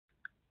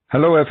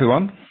Hello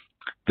everyone.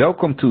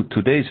 Welcome to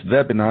today's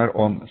webinar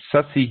on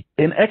SASE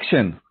in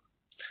action,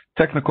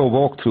 technical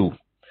walkthrough.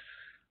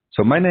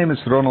 So my name is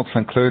Ronald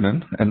van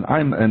Kleunen and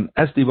I'm an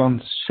SD-WAN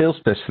sales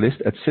specialist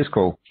at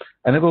Cisco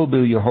and I will be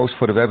your host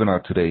for the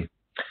webinar today.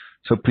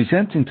 So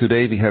presenting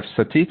today we have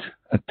Satit,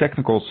 a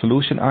technical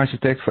solution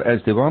architect for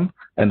SD-WAN,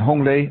 and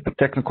Hong Lei, a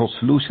technical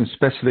solution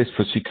specialist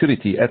for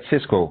security at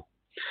Cisco.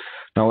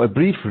 Now a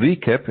brief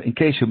recap in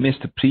case you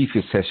missed the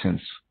previous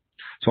sessions.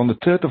 So on the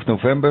 3rd of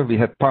November, we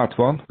had part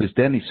 1 with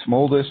Danny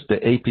Smolders, the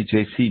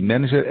APJC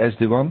manager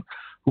SD-WAN,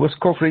 who was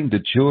covering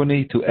the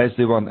journey to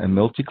SD-WAN and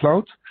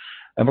multi-cloud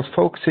and was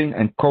focusing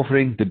and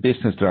covering the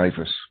business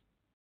drivers.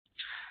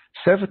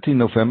 17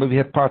 November, we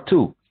had part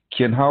 2.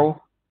 Kian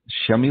Hao,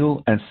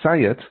 Shamil and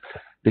Syed,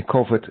 they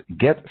covered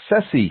Get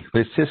SASE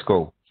with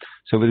Cisco.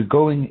 So we're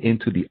going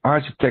into the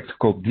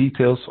architectural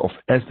details of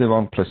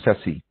SD-WAN plus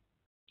SASE.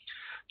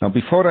 Now,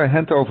 before I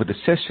hand over the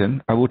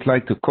session, I would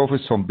like to cover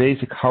some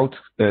basic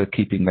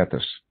housekeeping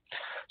matters.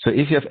 So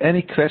if you have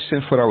any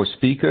questions for our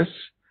speakers,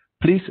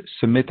 please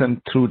submit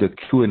them through the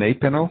Q&A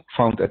panel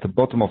found at the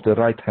bottom of the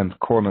right-hand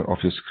corner of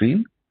your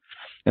screen.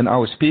 And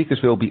our speakers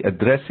will be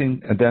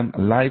addressing them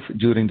live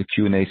during the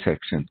Q&A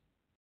section.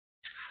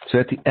 So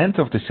at the end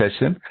of the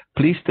session,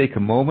 please take a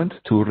moment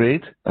to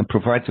rate and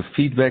provide your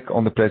feedback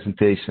on the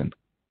presentation.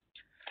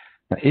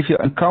 Now, if you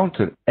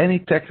encounter any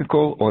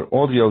technical or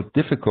audio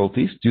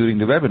difficulties during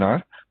the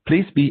webinar,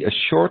 please be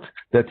assured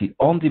that the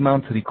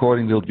on-demand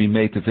recording will be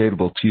made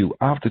available to you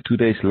after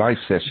today's live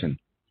session.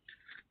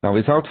 Now,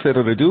 without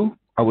further ado,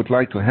 I would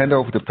like to hand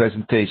over the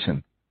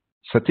presentation.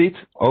 Satit,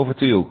 over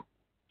to you.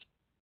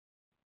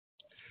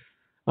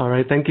 All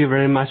right, thank you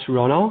very much,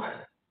 Ronald.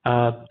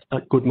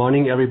 Good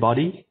morning,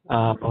 everybody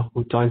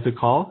who joins the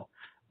call.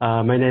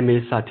 My name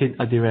is Satit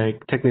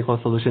Adirek, Technical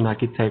Solution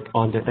Architect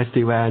on the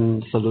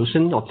SD-WAN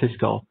solution of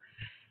Cisco.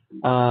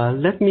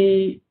 Let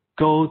me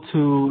go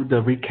to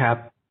the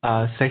recap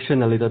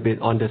section a little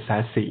bit on the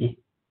SASE.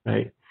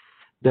 Right?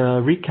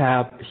 The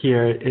recap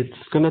here, it's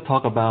going to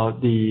talk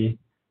about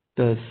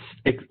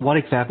what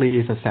exactly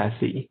is a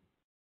SASE.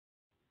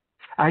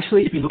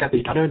 Actually, if you look at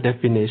the other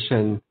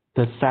definition,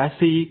 the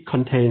SASE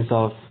contains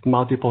of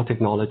multiple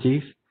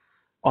technologies.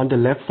 On the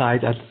left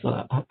side, as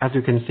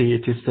you can see,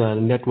 it is the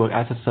network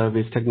as a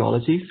service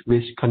technologies,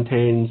 which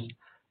contains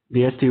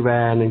the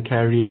SD-WAN and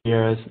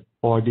carriers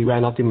or the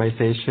WAN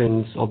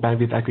optimizations or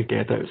bandwidth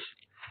aggregators.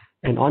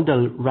 And on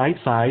the right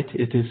side,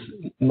 it is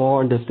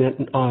more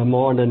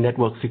on the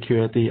network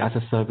security as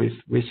a service,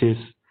 which is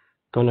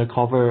going to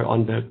cover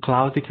on the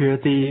cloud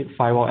security,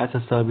 firewall as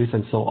a service,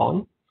 and so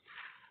on.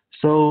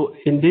 So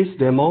in this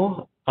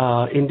demo,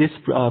 in this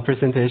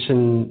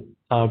presentation,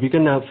 we're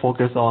going to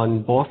focus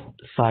on both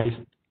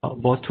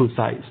two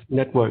sides,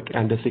 network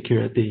and the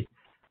security.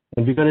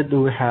 And we're going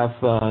to have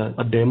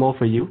a demo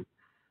for you.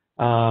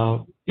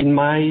 In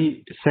my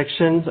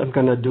sections, I'm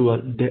going to do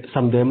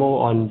some demo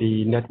on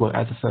the network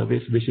as a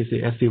service, which is the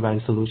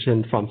SD-WAN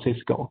solution from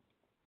Cisco.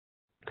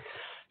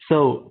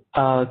 So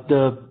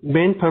the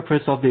main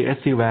purpose of the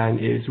SD-WAN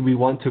is we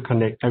want to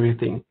connect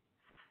everything.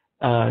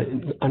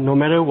 No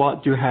matter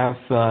what, you have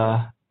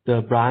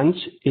the branch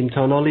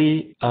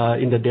internally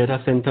in the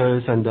data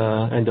centers and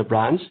the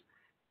branch,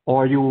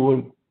 or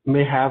you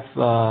may have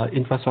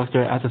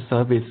infrastructure as a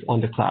service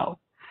on the cloud.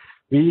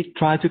 We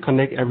try to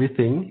connect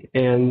everything,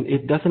 and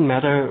it doesn't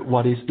matter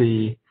what is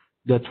the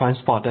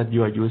transport that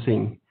you are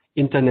using,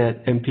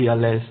 internet,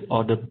 MPLS,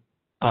 or the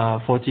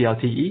 4G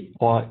LTE,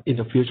 or in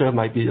the future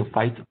might be the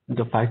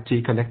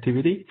 5G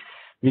connectivity.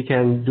 We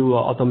can do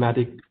an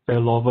automatic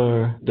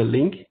failover the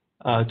link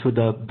to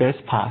the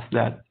best path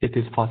that it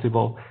is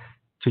possible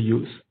to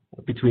use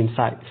between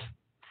sites.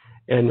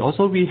 And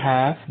also we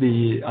have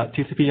the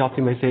TCP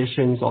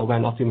optimizations or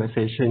WAN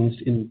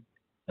optimizations in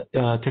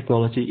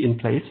technology in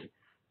place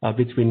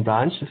between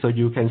branch, so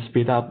you can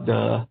speed up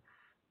the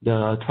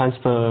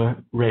transfer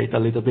rate a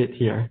little bit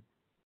here.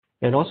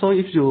 And also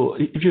if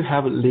you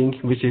have a link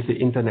which is the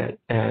internet,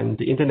 and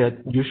the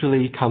internet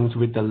usually comes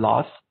with the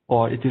loss,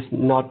 or it is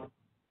not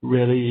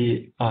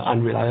really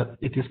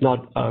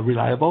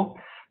reliable,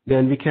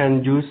 then we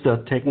can use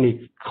the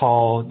technique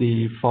called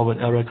the forward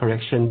error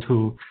correction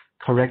to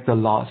correct the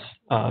loss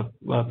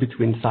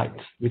between sites,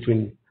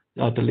 between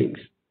the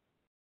links.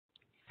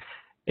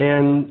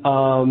 And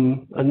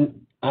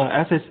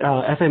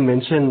as I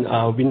mentioned,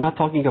 we're not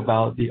talking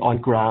about the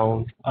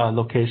on-ground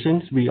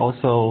locations. We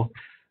also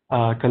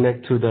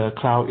connect to the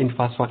cloud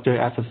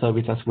infrastructure as a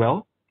service as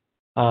well.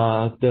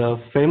 The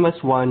famous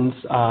ones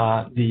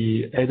are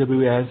the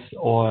AWS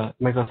or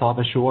Microsoft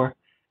Azure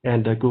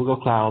and the Google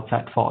Cloud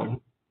Platform.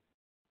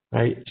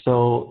 Right?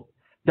 So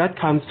that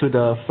comes to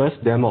the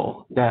first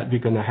demo that we're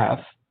going to have.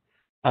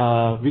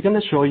 We're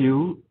going to show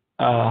you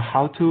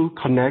how to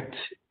connect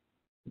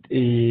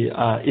the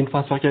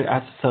infrastructure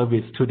as a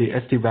service to the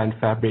SD-WAN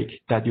fabric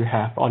that you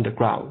have on the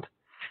ground.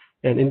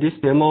 And in this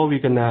demo, we're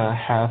going to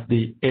have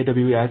the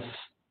AWS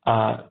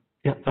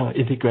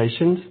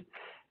integrations.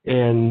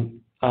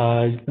 And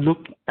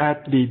look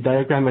at the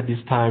diagram at this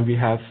time. We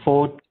have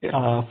four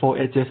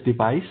edges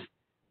device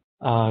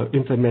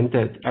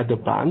implemented at the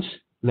branch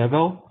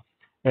level.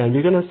 And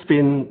we're going to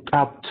spin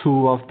up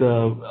 2 of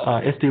the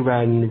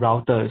SD-WAN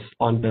routers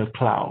on the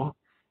cloud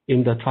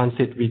in the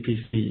transit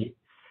VPC.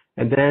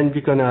 And then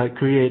we're going to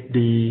create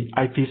the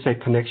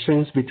IPsec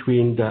connections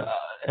between the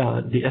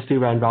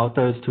SD-WAN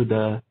routers to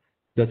the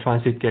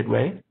transit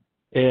gateway.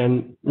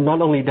 And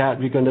not only that,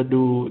 we're going to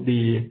do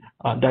the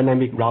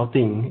dynamic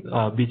routing,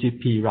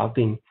 BGP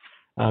routing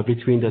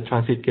between the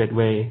transit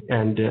gateway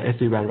and the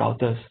SD-WAN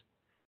routers.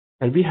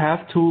 And we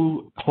have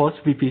 2 host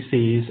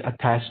VPCs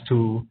attached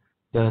to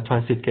the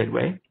transit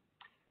gateway.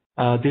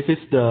 This is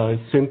the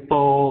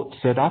simple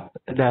setup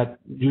that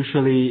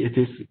usually it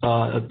is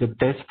the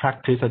best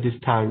practice at this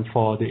time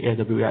for the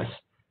AWS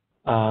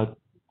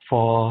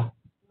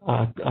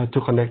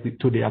to connect it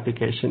to the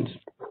applications.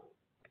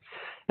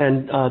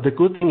 And the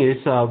good thing is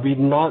we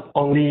not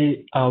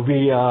only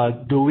we are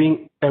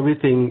doing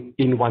everything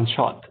in one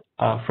shot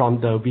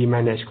from the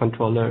vManage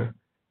controller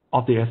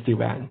of the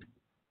SD-WAN,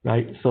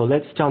 right? So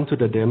let's jump to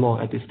the demo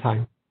at this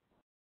time.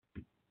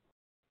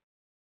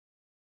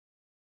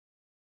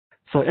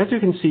 So as you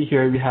can see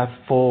here, we have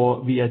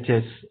 4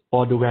 VHS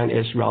or the WAN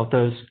edge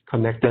routers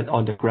connected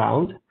on the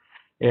ground,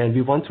 and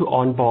we want to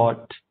onboard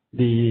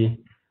the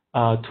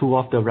 2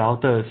 of the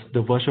routers,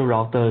 the virtual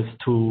routers,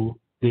 to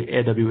the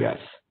AWS,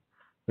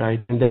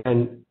 right? And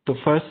then the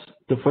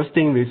first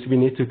thing is we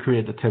need to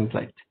create a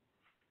template,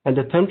 and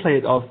the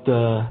template of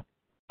the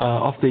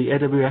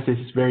AWS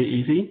is very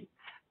easy.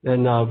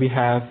 And we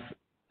have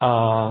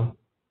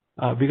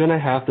we're gonna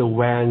have the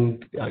WAN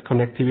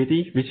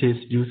connectivity, which is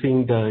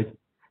using the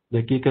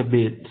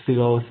gigabit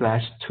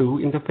 0/2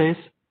 interface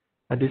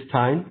at this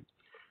time.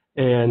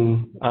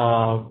 And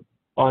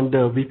on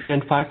the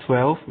VPN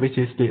 512, which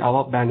is the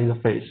out-of-band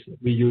interface,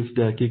 we use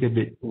the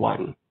gigabit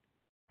 1.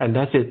 And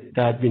that's it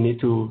that we need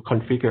to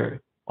configure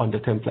on the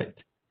template.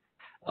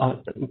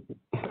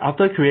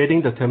 After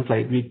creating the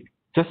template, we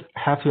just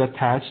have to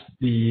attach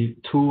the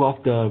 2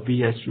 of the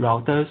VH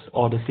routers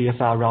or the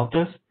CSR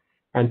routers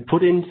and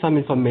put in some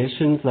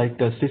information like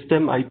the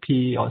system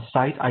IP or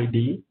site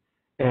ID,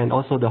 and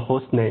also the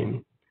host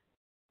name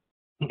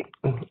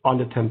on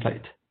the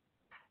template.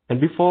 And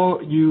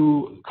before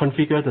you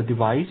configure the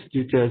device,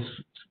 you just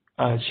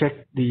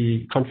check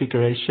the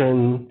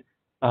configuration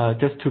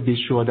just to be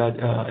sure that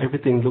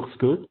everything looks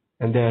good.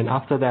 And then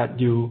after that,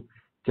 you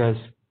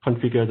just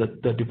configure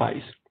the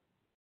device.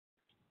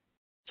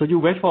 So you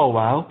wait for a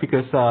while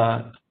because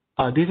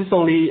this is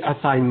only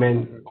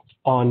assignment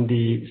on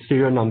the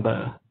serial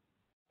number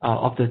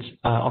of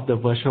the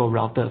virtual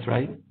routers,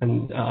 right?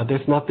 And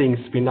there's nothing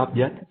spin up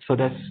yet, so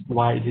that's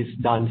why it is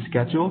done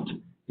scheduled.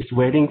 It's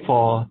waiting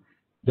for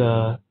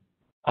the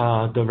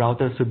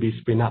routers to be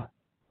spin up.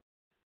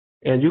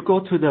 And you go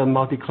to the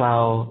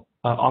multi-cloud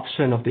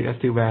option of the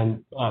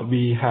SD-WAN.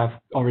 We have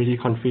already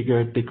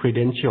configured the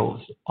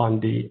credentials on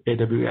the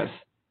AWS,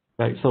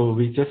 right? So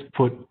we just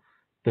put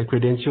the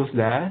credentials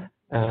there,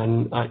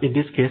 and in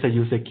this case, I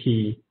use a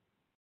key,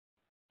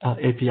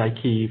 API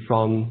key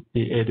from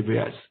the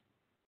AWS.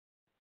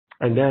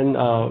 And then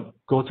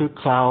go to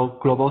Cloud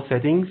Global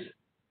Settings.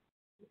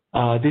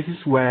 This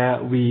is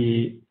where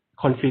we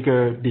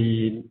configure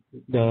the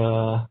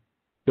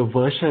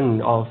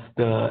version of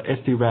the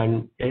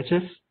SD-WAN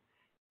edges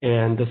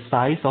and the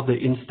size of the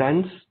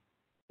instance,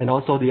 and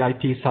also the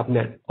IP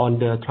subnet on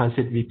the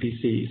transit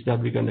VPCs that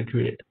we're going to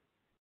create.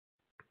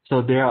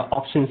 So there are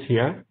options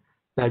here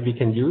that we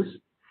can use.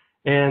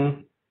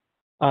 And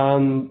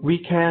we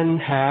can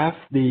have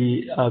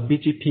the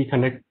BGP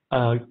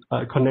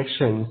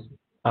connections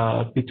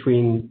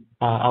between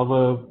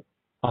our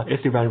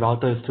SD-WAN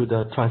routers to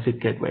the transit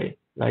gateway,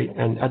 right?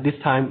 And at this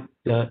time,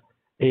 the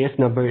AS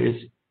number is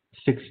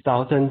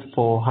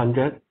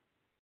 6,400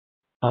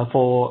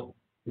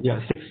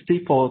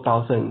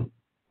 64,000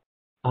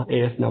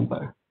 AS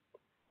number.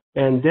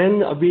 And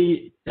then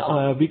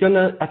we're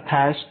gonna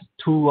attach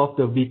 2 of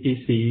the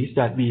VPCs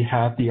that we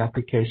have the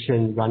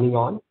application running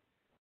on.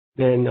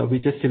 Then we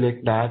just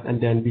select that, and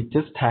then we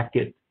just tag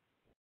it.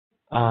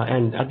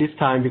 And at this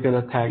time, we're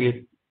gonna tag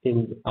it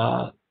in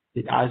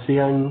the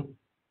ASEAN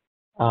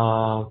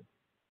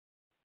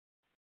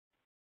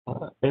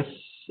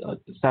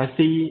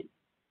SASE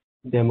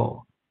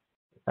demo,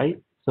 right?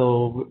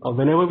 So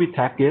whenever we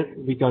tag it,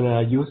 we're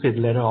gonna use it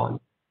later on.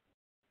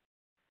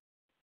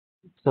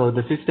 So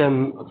the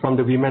system from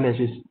the vManage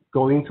is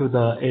going to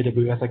the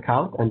AWS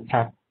account and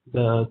tag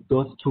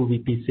those 2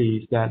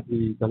 VPCs that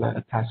we're gonna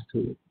attach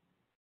to.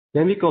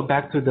 Then we go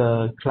back to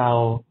the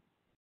cloud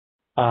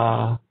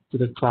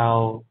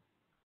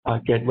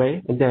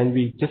gateway, and then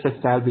we just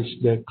establish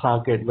the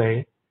cloud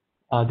gateway.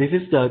 This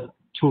is the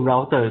 2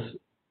 routers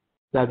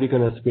that we're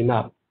gonna spin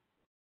up.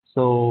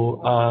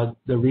 So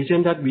the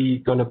region that we're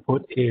gonna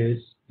put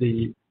is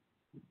the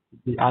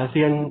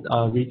ASEAN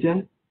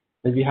region,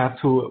 and we have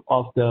 2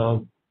 of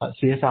the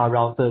CSR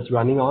routers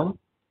running on.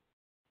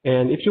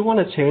 And if you want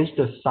to change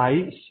the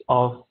size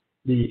of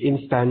the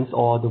instance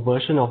or the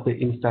version of the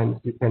instance,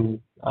 you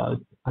can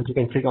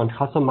click on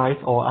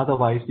customize, or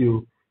otherwise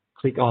you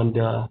click on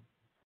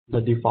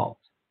the default.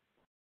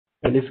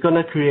 And it's going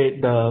to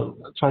create the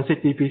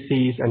transit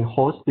VPCs and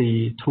host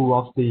the two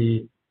of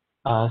the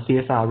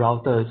CSR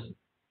routers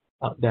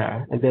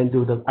there, and then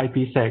do the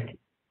IPsec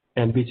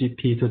and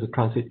BGP to the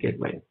transit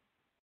gateway.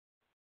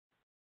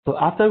 So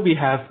after we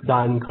have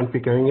done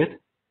configuring it,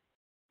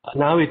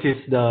 now it is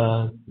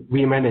the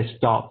vManage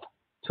job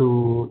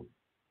to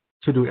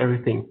do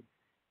everything.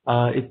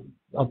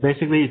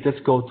 Basically, it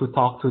just go to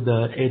talk to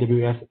the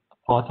AWS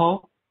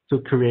portal to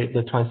create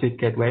the transit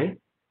gateway.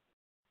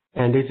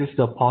 And this is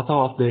the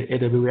portal of the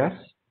AWS.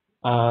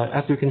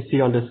 As you can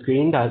see on the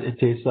screen, that it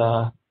is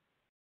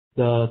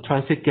the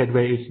transit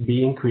gateway is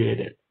being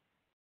created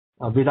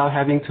without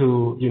having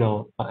to,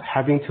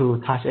 having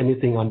to touch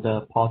anything on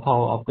the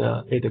portal of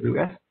the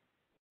AWS.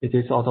 It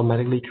is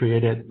automatically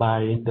created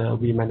by the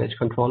vManage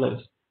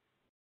controllers.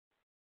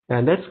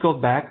 And let's go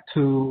back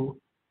to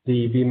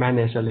the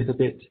vManage a little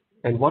bit.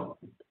 And what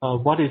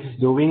it is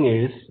doing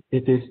is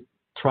it is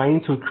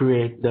trying to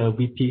create the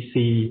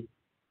VPC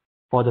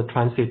for the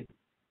transit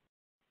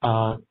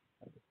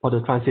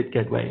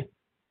gateway.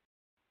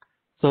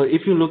 So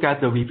if you look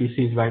at the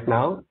VPCs right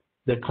now,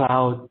 the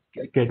cloud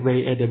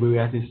gateway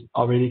AWS is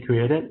already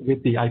created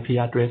with the IP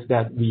address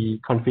that we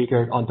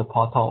configured on the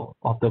portal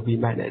of the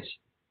vManage.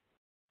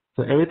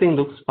 So everything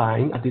looks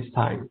fine at this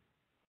time.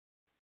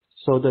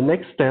 So the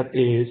next step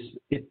is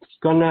it's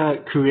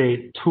gonna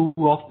create two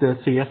of the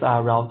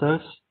CSR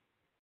routers.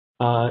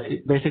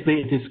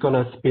 Basically, it is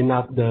gonna spin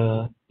up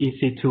the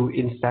EC2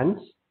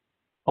 instance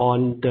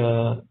on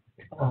the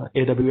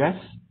AWS.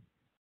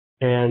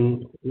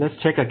 And let's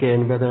check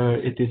again whether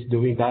it is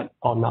doing that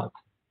or not.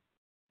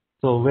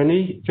 So when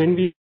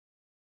we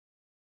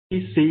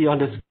see on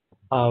this,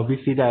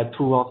 we see that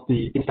two of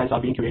the instances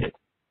are being created.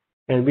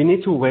 And we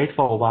need to wait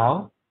for a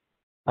while.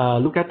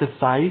 Look at the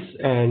size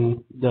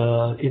and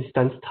the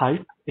instance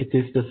type. It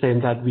is the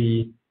same that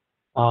we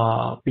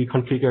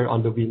configure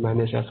on the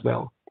vManage as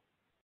well.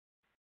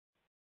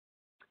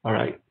 All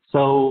right.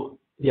 So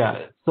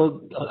yeah.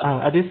 So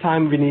at this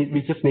time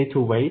we just need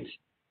to wait.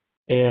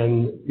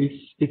 And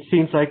it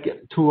seems like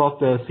two of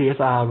the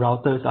CSR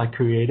routers are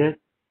created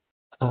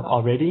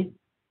already.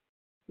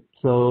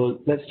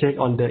 So let's check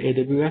on the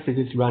AWS. It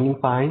is running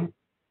fine.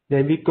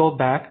 Then we go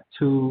back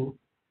to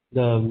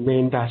the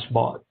main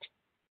dashboard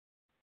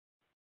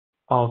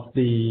of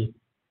the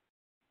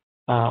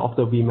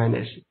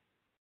vManage.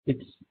 If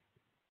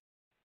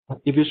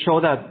you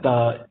show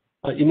that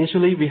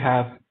initially we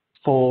have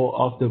 4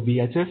 of the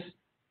VHs,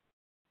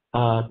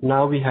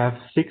 now we have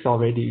 6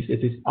 already.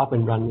 It is up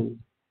and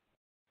running.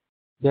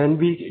 Then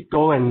we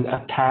go and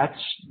attach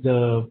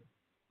the.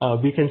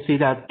 We can see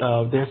that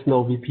there's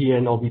no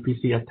VPN or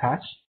VPC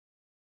attached.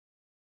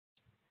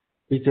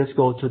 We just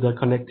go to the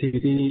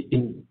connectivity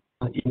in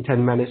intent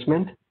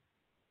management,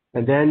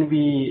 and then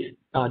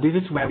this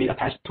is where we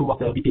attach 2 of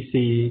the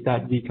VPC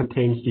that we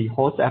contains the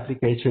host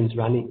applications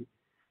running.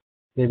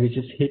 Then we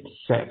just hit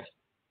save.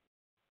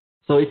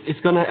 So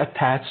it's gonna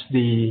attach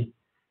the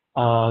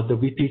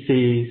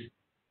VPCs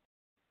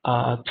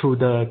to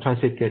the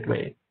transit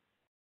gateway.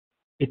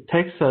 It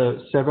takes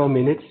several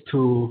minutes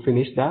to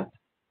finish that.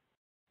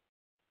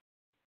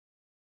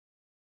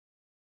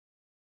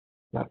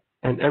 Yeah.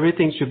 And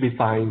everything should be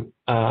fine.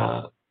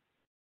 Yeah.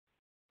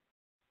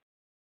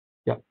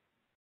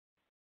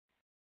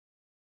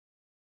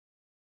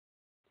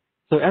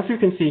 So as you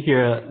can see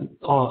here,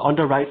 on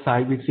the right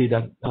side, we see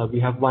that we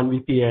have 1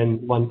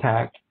 VPN, 1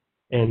 tag,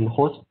 and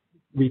host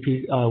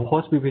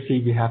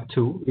VPC we have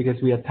 2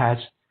 because we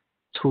attached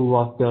 2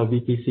 of the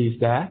VPCs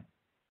there.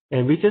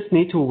 And we just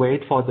need to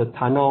wait for the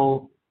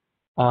tunnel,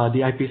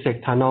 the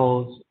IPsec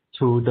tunnels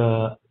to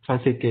the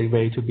transit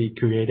gateway to be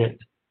created.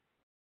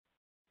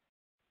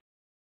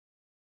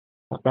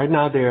 Right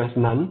now there's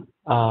none,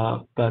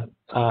 but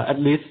at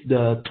least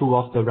the 2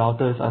 of the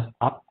routers are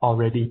up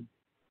already.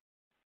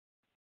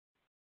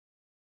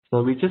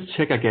 So we just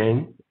check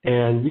again,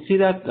 and we see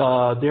that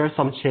there are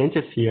some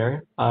changes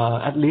here.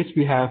 At least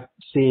we have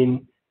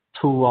seen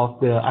 2 of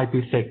the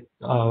IPsec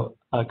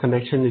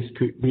connection is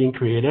being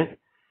created.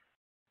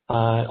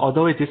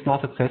 Although it is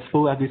not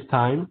successful at this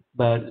time,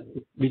 but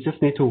we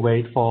just need to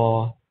wait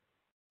for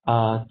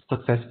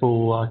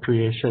successful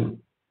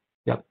creation.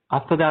 Yep.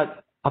 After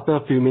that, after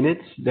a few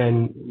minutes,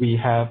 then we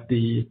have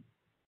the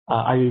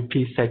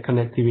IPsec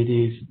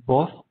connectivities,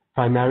 both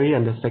primary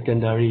and the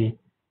secondary,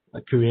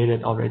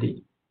 created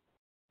already.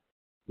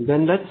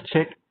 Then let's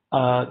check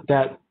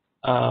that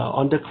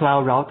on the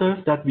cloud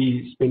routers that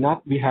we spin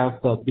up, we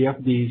have the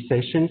BFD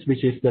sessions,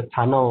 which is the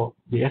tunnel,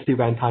 the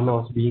SD-WAN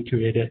tunnels being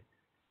created.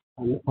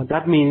 And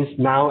that means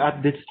now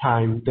at this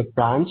time, the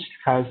branch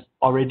has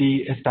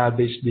already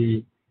established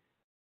the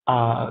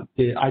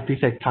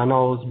IPsec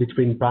tunnels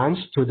between branch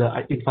to the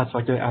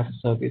infrastructure as a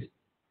service.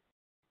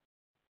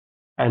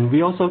 And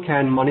we also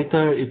can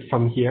monitor it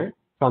from here,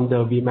 from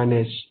the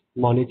vManage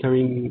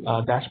monitoring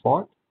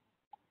dashboard.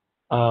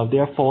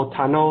 Therefore,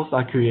 tunnels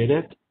are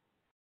created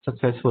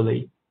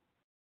successfully.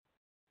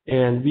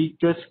 And we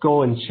just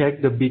go and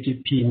check the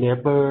BGP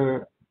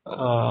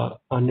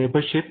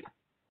neighborship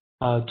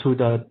to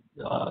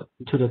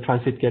the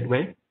transit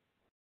gateway.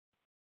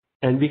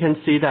 And we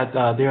can see that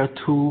there are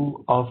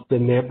two of the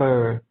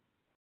neighbor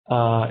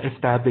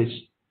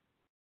established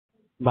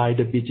by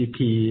the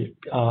BGP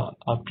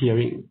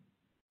peering,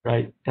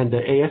 right? And the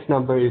AS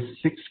number is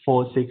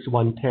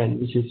 646.110,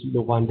 which is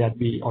the one that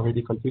we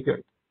already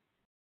configured.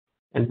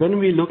 And when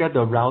we look at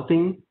the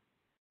routing,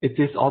 it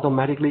just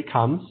automatically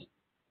comes.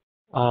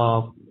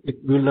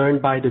 We learn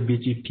by the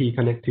BGP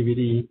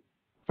connectivity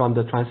from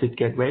the transit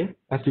gateway.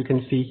 As you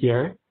can see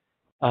here,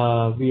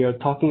 we are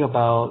talking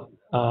about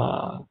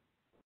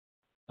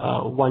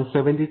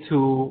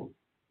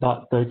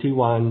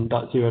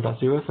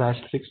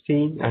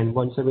 172.31.0.0/16 and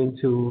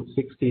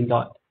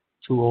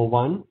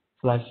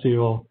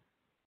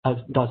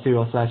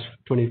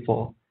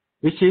 172.16.201/0.0/24,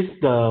 which is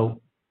the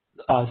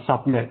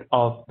subnet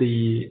of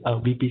the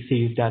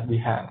VPCs that we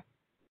have.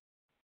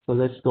 So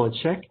let's go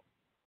check.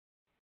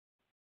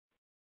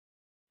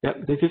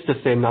 Yep, this is the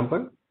same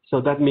number.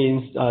 So that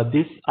means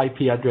this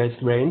IP address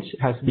range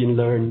has been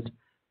learned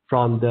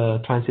from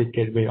the transit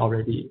gateway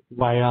already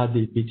via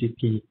the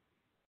BGP.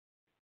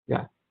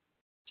 Yeah.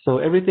 So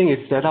everything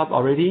is set up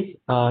already.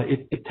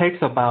 It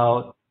takes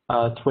about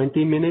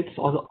 20 minutes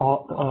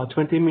or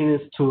 20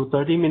 minutes to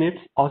 30 minutes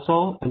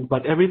also,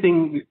 but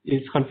everything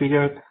is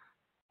configured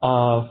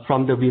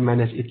from the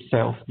vManage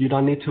itself. You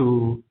don't need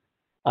to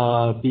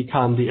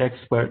become the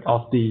expert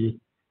of the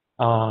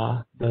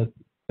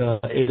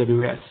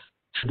AWS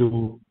to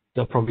do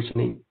the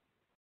provisioning,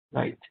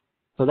 right?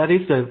 So that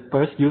is the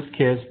first use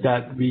case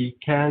that we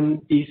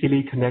can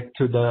easily connect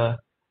to the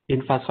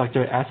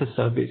infrastructure as a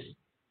service,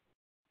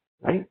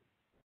 right?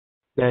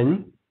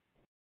 Then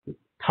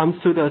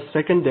comes to the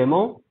second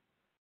demo.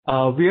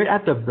 We're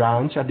at the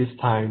branch at this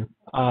time.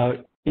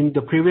 In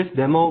the previous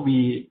demo,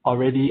 we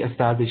already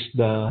established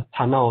the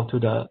tunnel to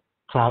the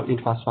cloud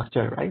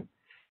infrastructure, right?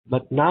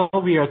 But now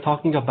we are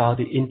talking about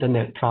the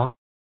internet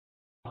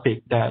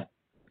traffic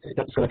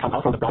that's going to come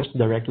out from the branch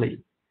directly.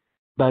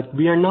 But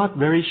we are not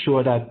very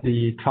sure that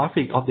the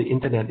traffic of the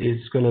internet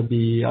is going to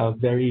be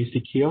very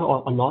secure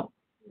or not.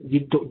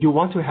 You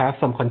want to have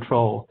some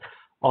control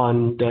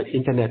on the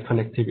internet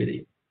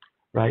connectivity,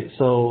 right?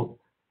 So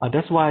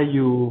that's why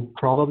you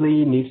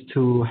probably need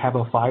to have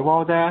a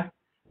firewall there,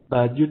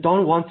 but you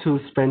don't want to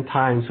spend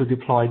time to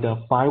deploy the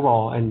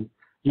firewall, and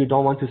you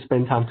don't want to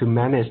spend time to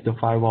manage the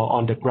firewall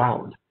on the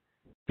ground,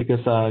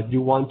 because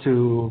you want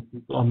to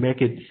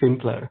make it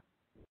simpler.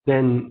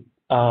 Then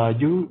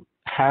you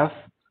have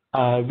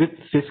with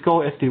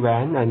Cisco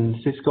SD-WAN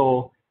and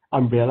Cisco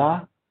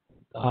Umbrella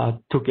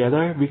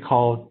together, we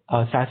call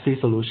SASE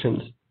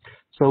solutions.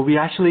 So we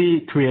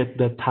actually create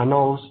the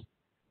tunnels,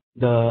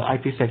 the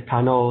IPsec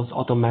tunnels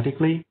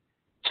automatically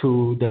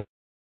to the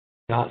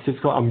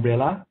Cisco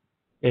Umbrella,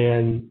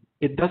 and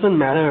it doesn't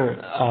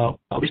matter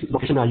which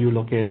location are you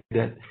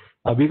located.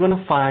 We're going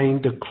to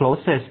find the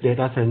closest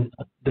data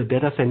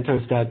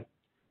centers that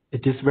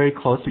it is very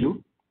close to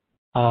you.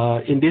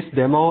 In this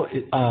demo,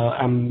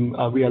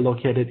 we are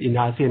located in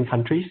ASEAN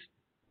countries.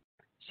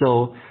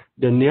 So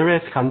the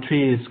nearest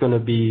country is going to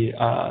be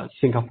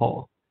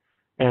Singapore.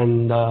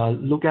 And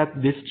look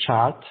at this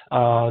chart.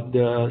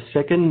 The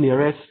second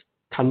nearest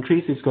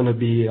countries is going to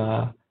be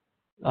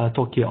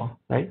Tokyo,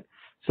 right?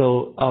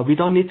 So we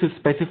don't need to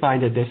specify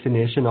the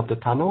destination of the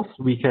tunnels.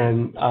 We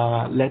can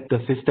let the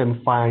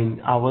system find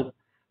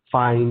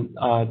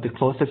the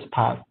closest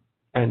path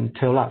and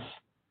tell us.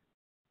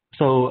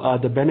 So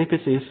the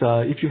benefit is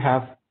if you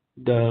have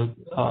the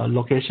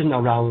location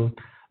around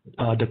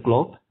the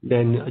globe,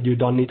 then you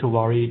don't need to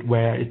worry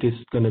where it is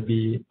going to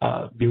be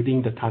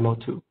building the tunnel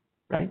to,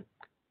 right?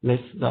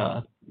 Let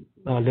the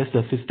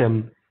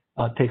system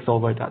takes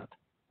over that.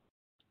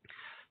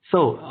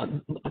 So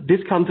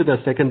this comes to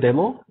the second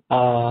demo.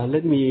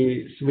 Let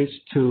me switch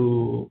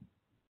to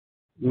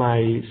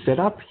my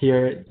setup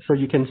here, so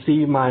you can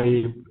see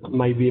my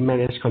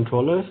vManage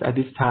controllers. At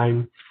this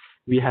time,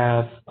 we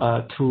have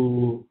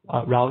two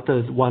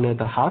routers, one at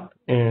the hub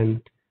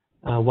and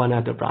one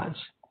at the branch,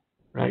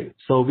 right?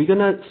 So we're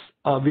gonna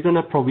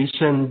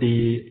provision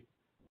the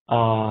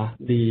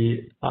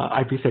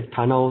IPsec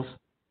tunnels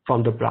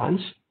from the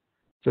branch.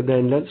 So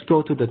then let's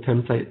go to the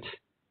template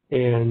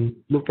and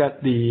look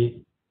at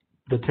the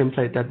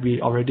template that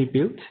we already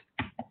built.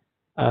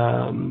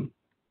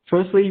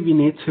 Firstly, we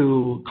need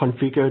to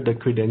configure the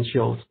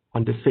credentials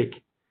on the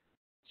SIG.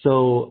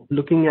 So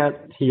looking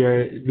at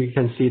here, we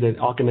can see the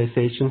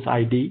organization's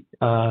ID,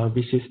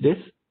 which is this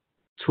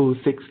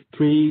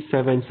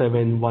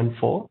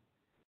 2637714.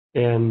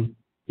 And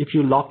if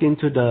you log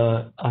into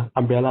the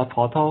Umbrella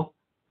portal,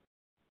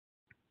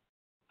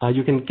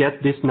 you can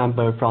get this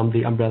number from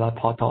the Umbrella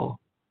portal.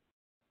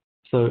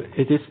 So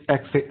it is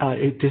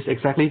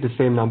exactly the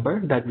same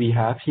number that we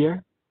have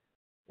here,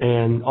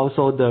 and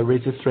also the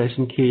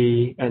registration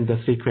key and the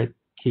secret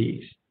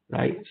keys,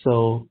 right?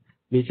 So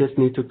we just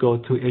need to go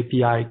to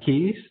API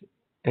keys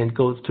and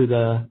go to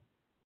the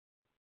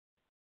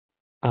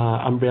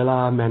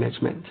Umbrella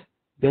management.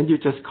 Then you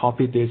just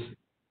copy this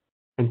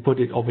and put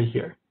it over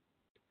here.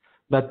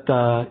 But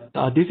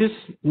this is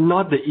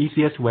not the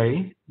easiest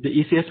way. The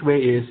easiest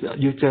way is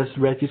you just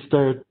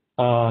register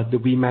the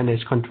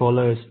vManage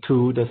controllers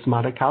to the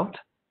smart account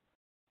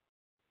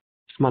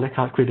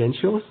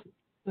credentials.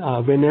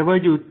 Whenever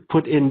you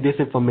put in this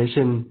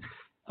information,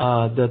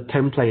 the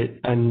template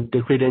and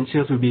the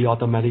credentials will be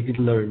automatically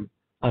learned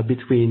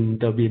between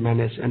the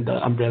vManage and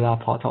the umbrella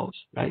portals,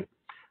 right?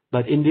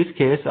 But in this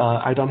case,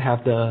 I don't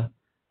have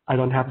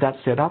that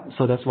set up,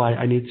 so that's why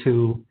I need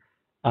to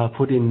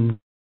put in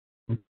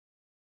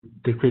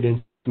the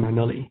credentials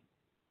manually,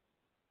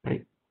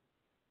 right?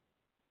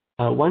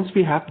 Once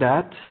we have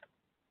that,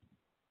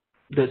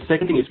 the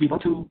second thing is we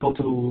want to go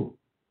to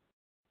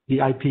the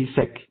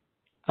IPsec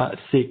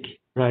SIG,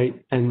 right?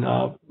 And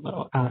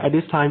at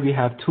this time, we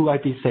have two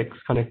IPsec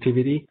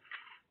connectivity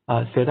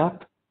set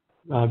up.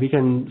 We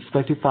can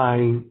specify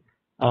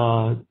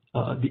the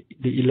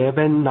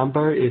 11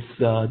 number is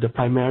the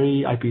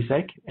primary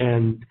IPsec,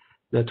 and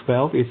the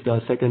 12 is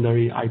the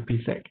secondary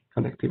IPsec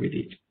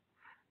connectivity.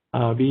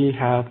 We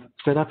have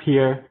set up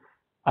here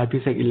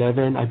IPsec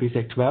 11,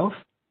 IPsec 12,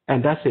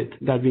 and that's it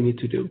that we need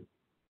to do.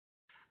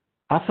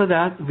 After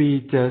that,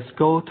 we just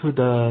go to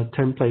the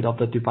template of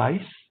the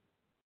device.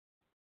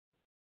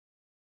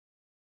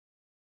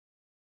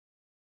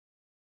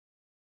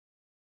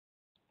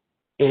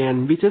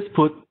 And we just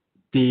put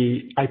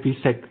the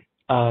IPsec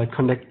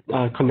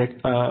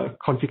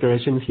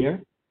configuration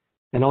here,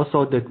 and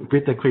also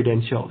with the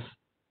credentials.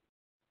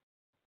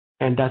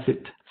 And that's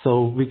it.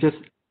 So we just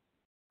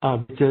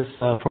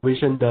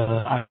provision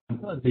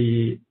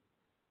the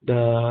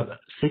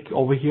SIG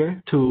over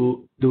here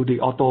to do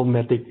the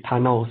automatic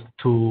tunnels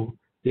to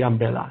the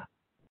umbrella,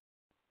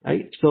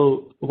 right?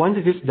 So once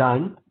it is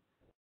done,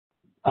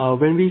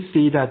 when we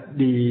see that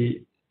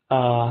the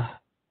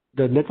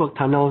network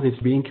tunnel is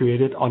being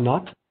created or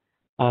not,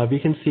 we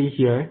can see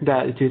here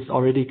that it is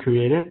already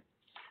created,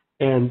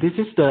 and this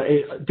is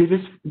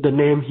the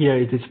name here.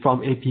 It is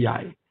from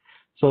API.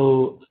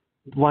 So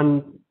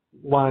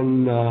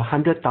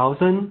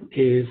 100,000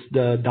 is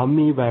the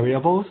dummy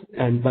variables,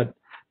 but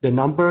the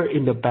number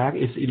in the back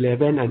is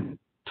 11 and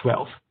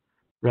 12,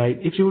 right?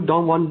 If you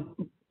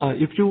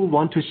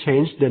want to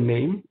change the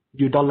name,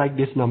 you don't like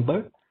this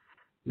number,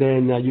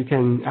 then you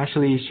can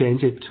actually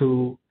change it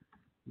to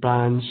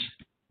branch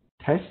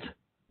test,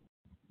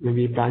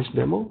 maybe branch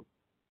demo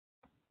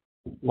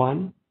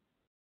 1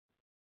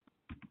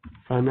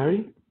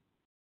 primary,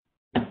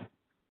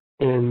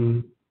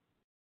 and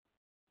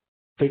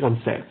click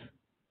on save,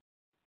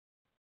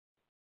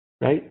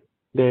 right?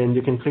 Then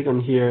you can click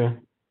on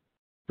here,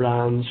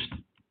 branch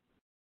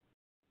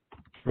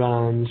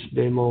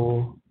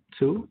demo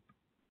 2,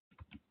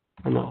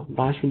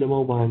 branch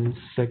demo 1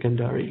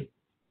 secondary,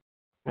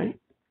 right?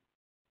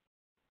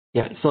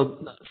 Yeah, so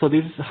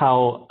this is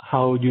how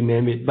you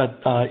name it.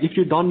 But if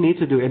you don't need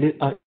to do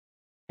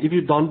if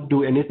you don't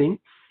do anything,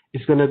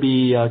 it's going to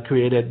be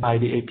created by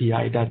the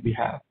API that we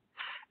have.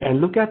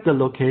 And look at the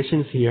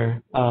locations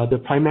here. The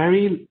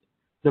primary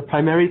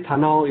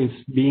tunnel is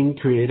being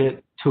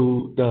created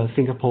to the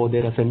Singapore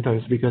data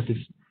centers because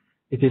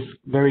it is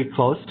very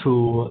close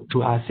to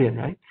ASEAN,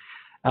 right?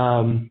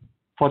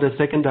 For the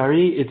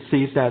secondary, it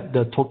sees that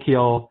the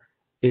Tokyo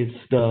is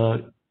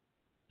the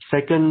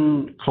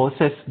second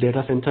closest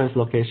data centers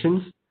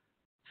locations.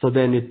 So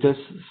then it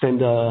just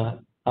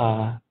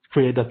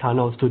create the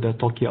tunnels to the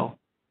Tokyo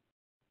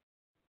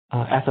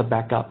as a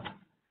backup.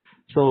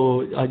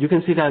 So you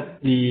can see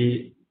that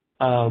the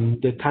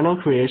tunnel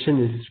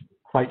creation is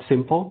quite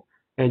simple,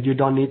 and you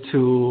don't need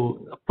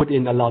to put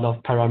in a lot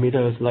of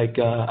parameters like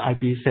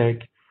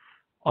IPsec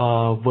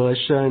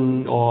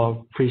version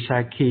or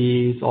pre-check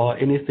keys or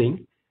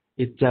anything.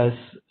 It's just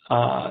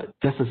a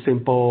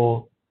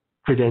simple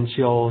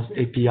credentials,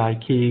 API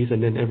keys,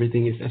 and then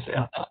everything is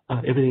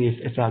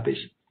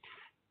established.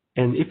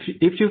 And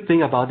if you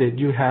think about it,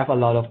 you have a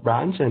lot of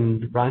branch,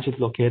 and the branch is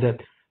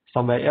located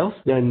somewhere else,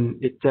 then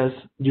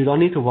you don't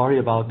need to worry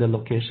about the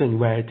location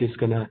where it is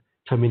gonna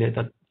terminate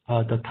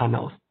the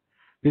tunnels.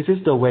 This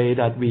is the way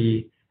that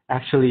we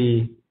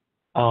actually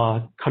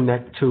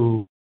connect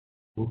to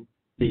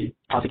the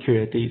cloud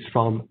securities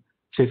from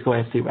Cisco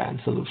SD-WAN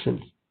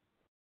solutions,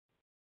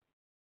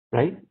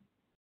 right?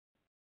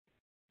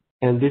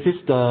 And this is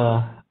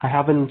I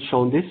haven't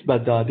shown this,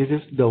 but this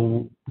is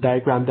the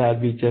diagram that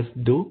we just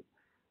do.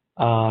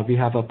 We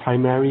have a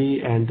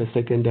primary and the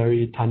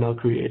secondary tunnel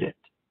created.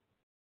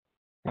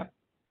 Yeah.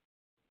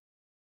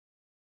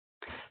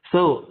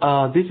 So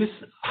this is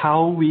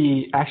how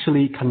we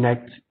actually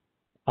connect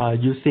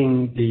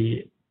using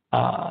the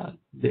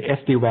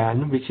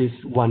SD-WAN, which is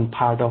one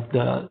part of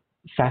the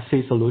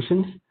SASE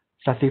solutions,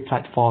 SASE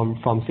platform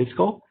from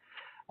Cisco.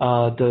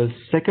 The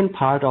second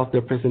part of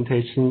the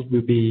presentation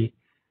will be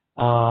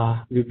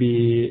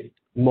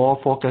more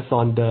focused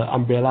on the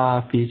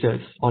umbrella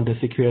features on the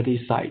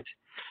security side.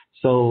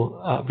 So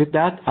with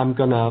that, I'm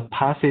gonna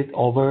pass it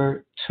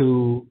over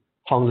to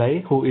Hong Lei,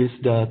 who is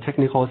the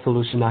technical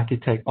solution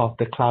architect of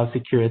the cloud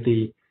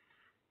security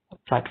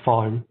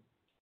platform.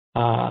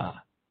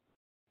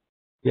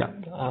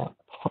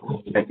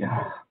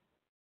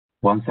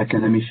 One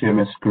second, let me share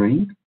my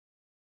screen.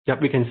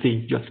 Yep, we can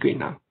see your screen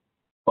now.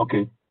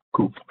 Okay,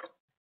 cool.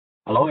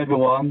 Hello,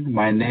 everyone.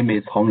 My name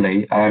is Hong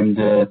Lei. I'm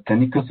the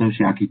technical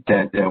solution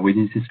architect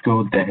within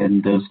Cisco that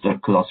handles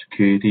the cloud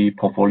security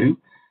portfolio.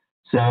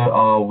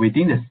 So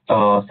within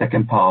the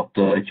second part of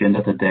the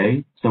agenda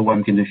today, so what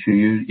I'm going to show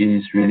you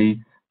is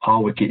really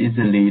how we can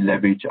easily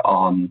leverage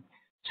on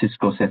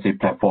Cisco SASE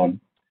platform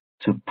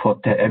to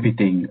protect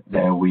everything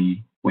that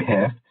we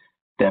have.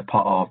 That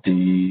part of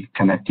the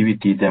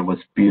connectivity that was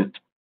built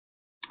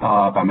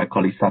by my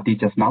colleague Sati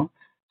just now.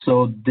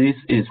 So this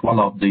is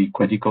one of the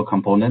critical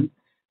components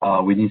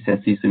within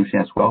SASE solution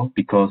as well,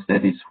 because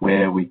that is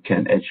where we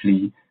can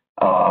actually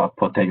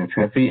protect your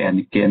traffic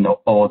and gain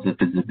all the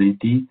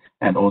visibility,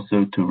 and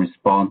also to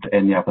respond to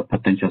any other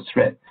potential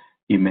threat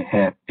you may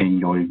have in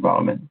your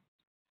environment.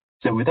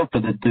 So without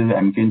further ado,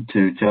 I'm going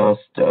to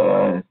just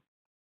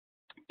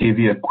give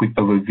you a quick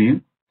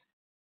overview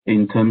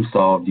in terms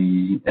of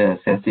the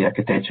SASE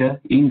architecture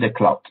in the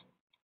cloud.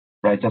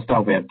 Right, just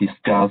now we have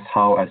discussed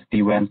how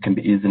SD-WAN can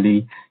be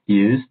easily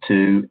used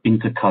to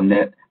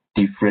interconnect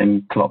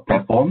different cloud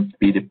platforms,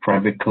 be it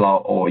private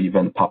cloud or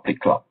even public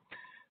cloud.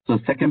 So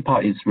the second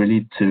part is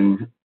really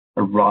to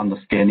run the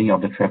scanning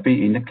of the traffic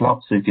in the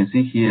cloud. So you can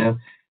see here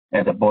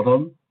at the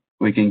bottom,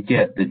 we can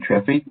get the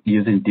traffic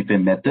using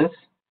different methods.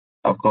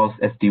 Of course,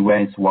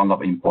 SD-WAN is one of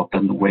the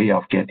important way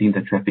of getting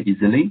the traffic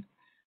easily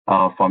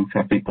from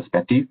traffic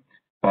perspective.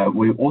 But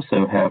we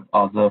also have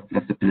other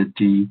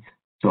flexibility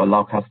to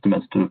allow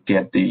customers to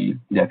get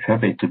their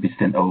traffic to be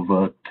sent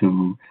over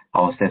to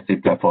our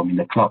SASE platform in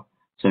the cloud.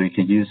 So you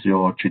can use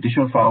your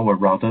traditional firewall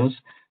routers,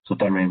 so that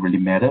doesn't really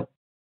matter.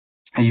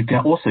 And you can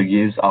also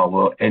use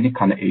our any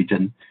kind of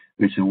agent,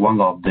 which is one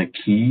of the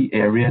key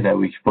areas that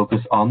we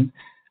focus on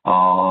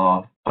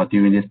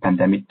during this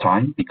pandemic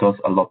time, because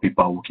a lot of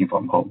people are working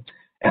from home.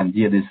 And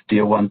yet they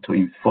still want to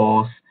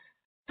enforce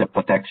the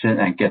protection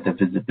and get the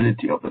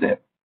visibility over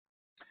there.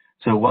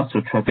 So once the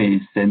traffic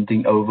is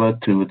sending over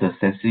to the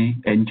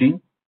SASE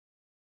engine,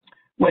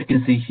 what you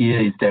can see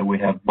here is that we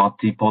have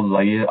multiple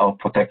layers of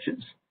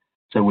protections.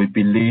 So we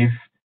believe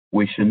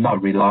we should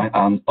not rely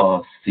on a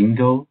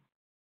single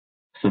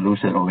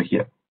solution over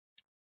here.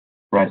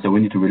 Right, so we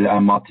need to rely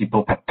on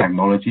multiple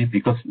technology,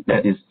 because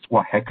that is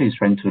what hacker is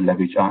trying to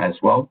leverage on as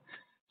well.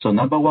 So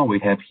number one we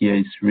have here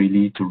is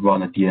really to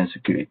run a DNS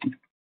security.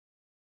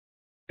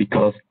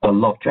 Because a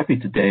lot of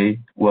traffic today,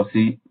 we'll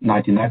see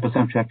 99%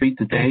 of traffic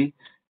today,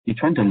 you're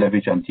trying to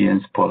leverage on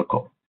DNS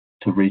protocol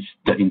to reach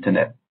the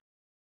internet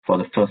for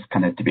the first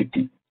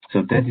connectivity.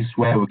 So that is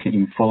where we can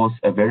enforce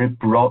a very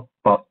broad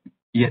but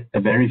yet a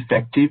very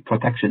effective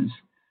protections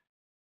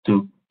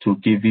to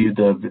give you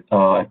the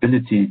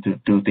ability to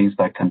do things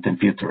like content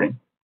filtering.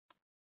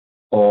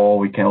 Or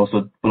we can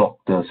also block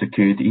the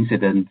security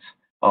incidents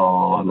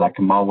like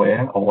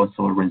malware or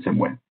also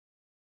ransomware.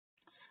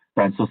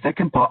 Right, so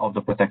second part of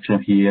the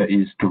protection here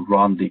is to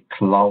run the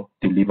cloud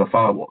deliver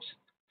firewalls.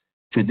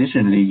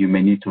 Traditionally, you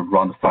may need to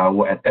run a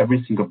firewall at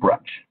every single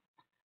branch.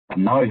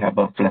 And now you have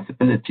a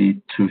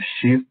flexibility to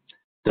shift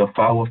the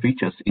firewall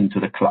features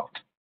into the cloud.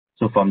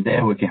 So from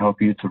there, we can help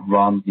you to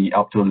run the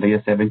up to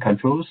layer 7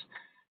 controls,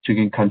 so you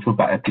can control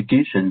by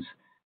applications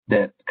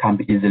that can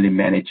be easily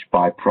managed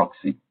by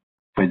proxy.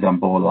 For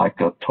example,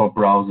 like a Tor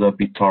browser,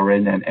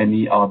 BitTorrent, and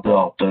any other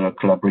of the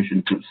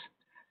collaboration tools.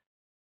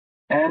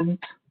 And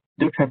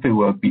the traffic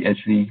will be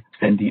actually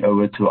sending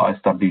over to our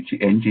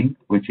SWG engine,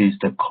 which is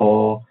the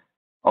core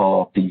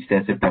of the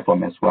SASE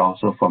platform as well.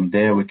 So from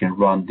there, we can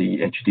run the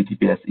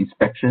HTTPS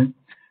inspection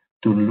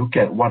to look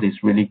at what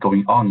is really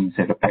going on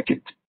inside the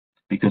packet.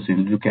 Because if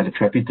you look at the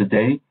traffic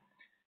today,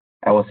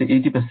 I would say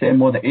 80%,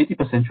 more than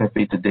 80%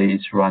 traffic today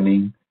is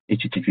running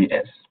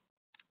HTTPS.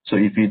 So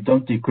if you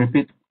don't decrypt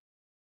it,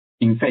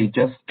 in fact,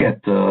 just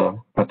get the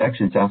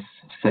protection, just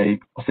say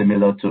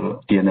similar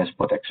to DNS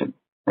protection,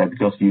 right?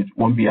 Because you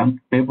won't be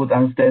able to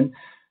understand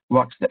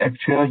what's the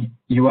actual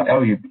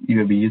URL you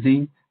will be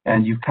using,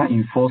 and you can't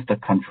enforce the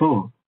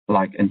control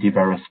like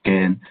antivirus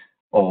scan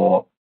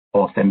or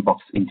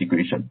sandbox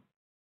integration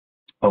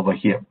over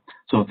here.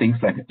 So things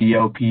like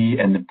DLP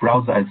and the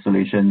browser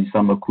isolation is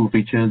some of the cool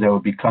features that will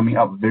be coming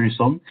up very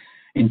soon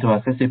into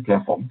our SASE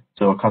platform.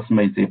 So a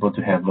customer is able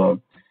to have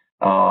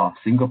a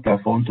single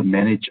platform to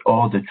manage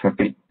all the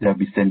traffic that will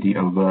be sending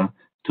over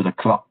to the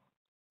cloud,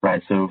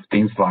 right? So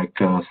things like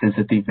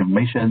sensitive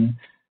information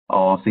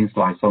or things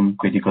like some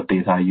critical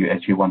data you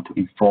actually want to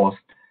enforce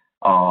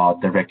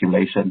the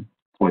regulation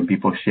when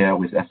people share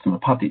with external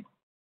party.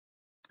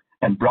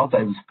 And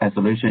browser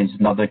isolation is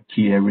another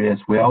key area as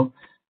well.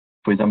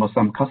 For example,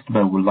 some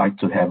customer would like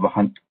to have a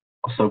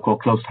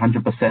so-called close to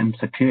 100%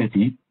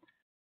 security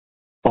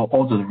for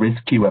all the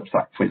risky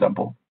websites, for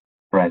example,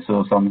 right?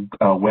 So some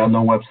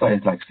well-known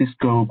websites like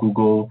Cisco,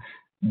 Google,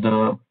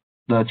 the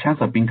chance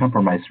of being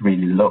compromised is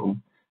really low.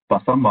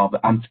 But some of the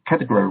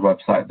uncategorized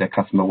websites that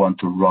customer want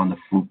to run a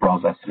full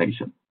browser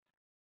isolation.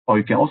 Or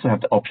you can also have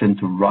the option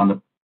to run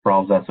a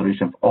browser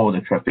isolation for all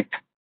the traffic.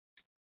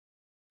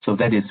 So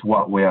that is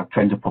what we are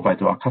trying to provide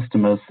to our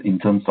customers in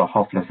terms of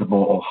how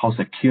flexible or how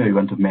secure you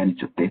want to manage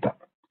your data.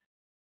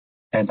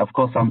 And of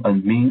course, some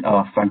admin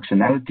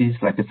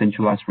functionalities like a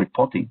centralized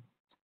reporting.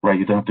 right?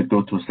 You don't have to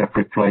go to a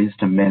separate place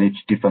to manage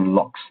different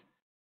logs.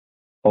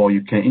 Or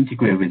you can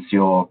integrate with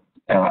your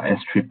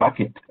S3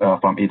 bucket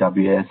from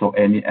AWS or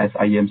any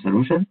SIEM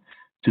solution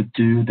to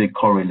do the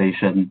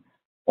correlation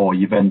or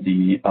even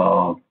the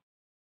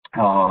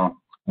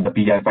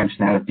BI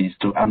functionalities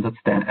to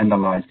understand,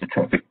 analyze the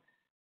traffic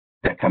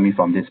that coming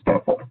from this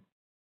platform.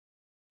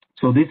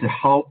 So this is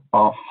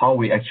how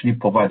we actually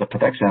provide the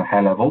protection at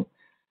high level.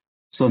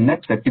 So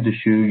next, I'm going to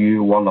show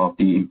you one of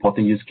the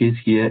important use case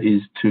here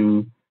is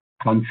to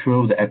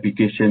control the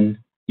application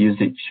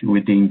usage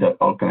within the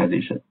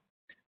organization.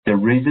 The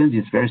reason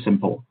is very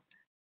simple,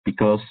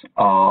 because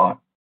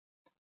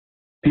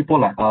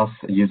people like us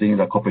using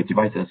the corporate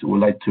devices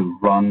would like to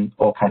run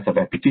all kinds of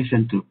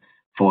applications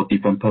for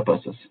different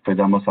purposes. For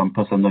example, some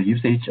personal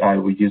usage, I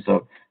will use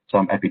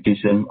some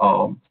application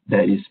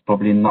that is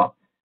probably not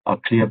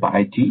clear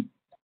by IT,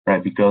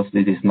 right? Because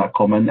it is not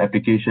common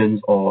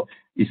applications or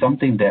is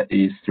something that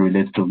is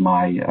related to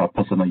my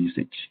personal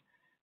usage.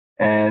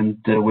 And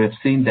we've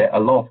seen that a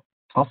lot of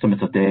customers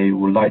today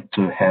would like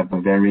to have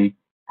a very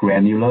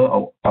granular,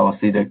 or I would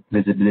say the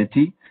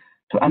visibility,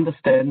 to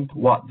understand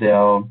what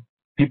their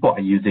people are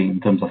using in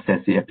terms of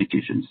SASE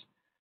applications,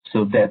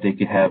 so that they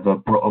can have a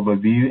broad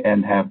overview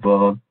and have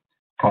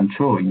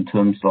control in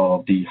terms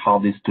of how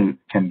this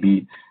can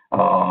be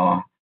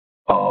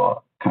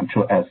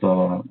controlled as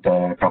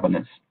the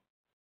governance.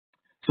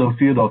 So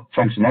field of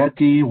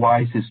functionality,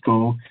 why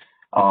Cisco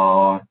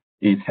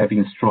is having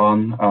a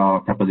strong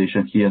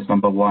proposition here.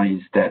 Number one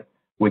is that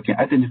we can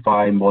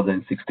identify more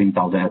than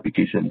 16,000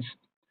 applications,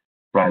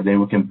 right? Then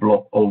we can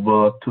block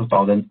over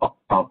 2,000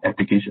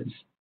 applications,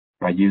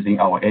 right, using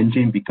our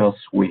engine, because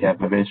we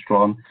have a very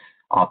strong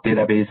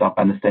database of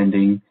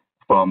understanding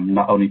from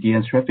not only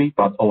DNS traffic,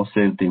 but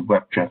also the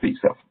web traffic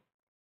itself.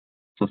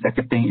 So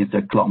second thing is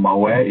the cloud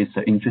malware. It's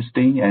an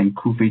interesting and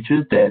cool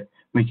feature that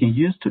we can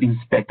use to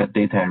inspect the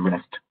data at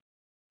rest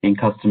in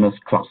customers'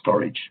 cloud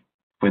storage.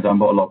 For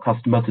example, a lot of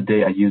customers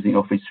today are using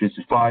Office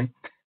 365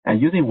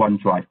 and using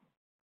OneDrive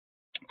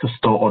to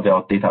store all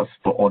their data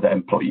for all their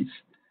employees.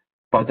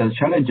 But the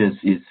challenges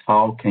is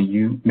how can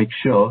you make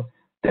sure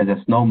that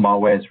there's no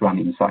malware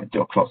running inside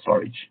your cloud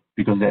storage,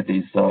 because that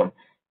is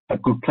a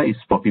good place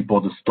for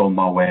people to store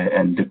malware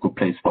and a good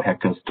place for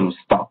hackers to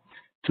start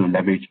to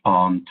leverage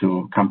on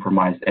to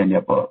compromise any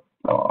of our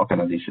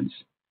organizations.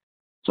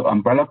 So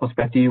umbrella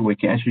perspective, we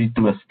can actually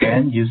do a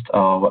scan used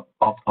of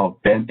our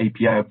BAN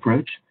API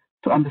approach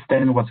to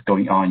understand what's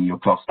going on in your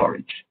cloud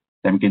storage.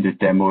 Then we can do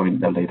demo in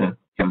the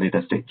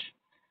later stage.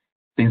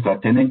 Things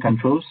like tenant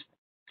controls.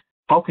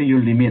 How can you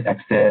limit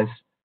access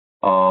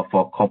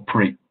for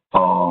corporate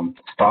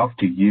staff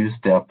to use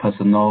their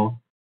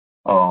personal,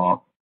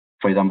 for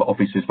example,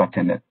 Office 365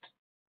 tenant,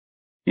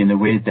 in a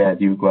way that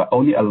you will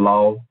only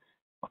allow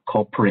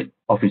corporate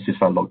Office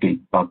 365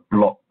 login, but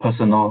block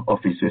personal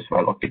Office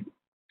 365 login.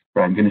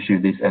 Right, I'm going to show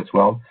you this as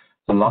well.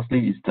 So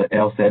lastly is the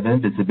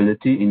L7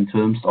 visibility in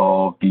terms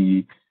of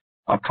the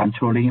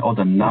controlling all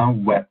the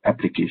non-web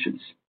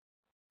applications.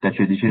 That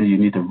traditionally you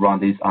need to run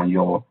this on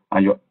your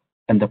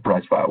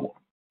enterprise firewall.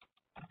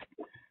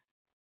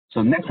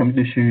 So next I'm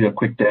going to show you a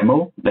quick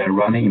demo that I'm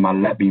running in my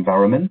lab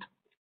environment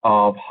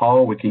of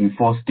how we can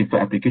enforce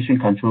different application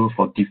control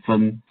for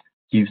different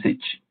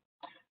usage.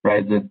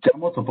 Right, the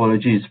demo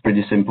topology is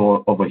pretty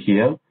simple over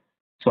here.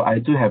 So I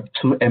do have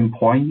two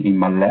endpoints in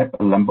my lab.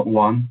 Number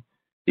one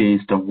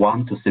is the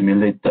one to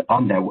simulate the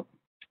on-network.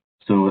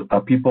 So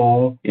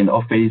people in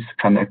office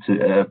connect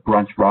to a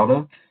branch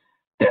router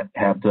that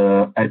have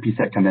the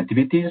IPsec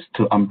connectivities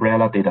to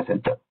umbrella data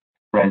center.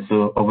 Right,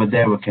 so over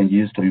there we can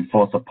use to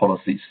enforce the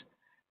policies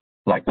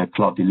like the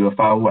cloud delivery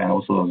firewall and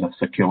also the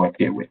secure web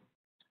gateway.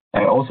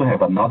 I also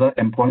have another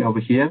endpoint over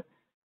here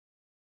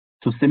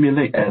to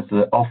simulate as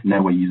the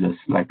off-network users,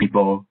 like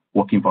people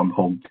working from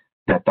home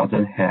that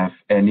doesn't have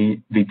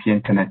any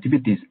VPN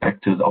connectivities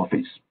back to the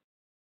office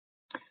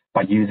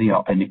by using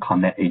any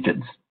connect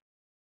agents.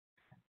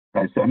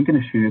 Right, so I'm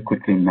going to show you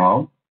quickly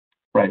now.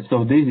 Right,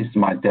 so this is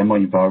my demo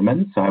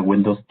environment. So I have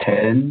Windows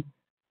 10,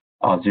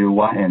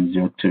 01,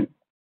 and 02.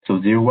 So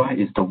 01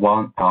 is the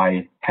one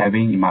I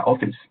having in my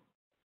office.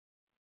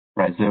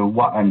 Right, so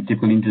what I'm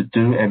typically to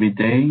do every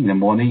day in the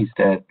morning is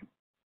that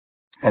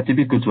I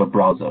typically go to a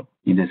browser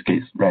in this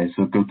case, right?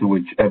 So go to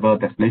whichever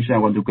destination I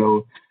want to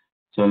go.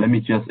 So let me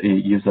just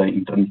use the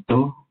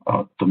incognito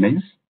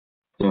domains.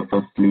 So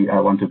firstly, I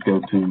want to go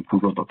to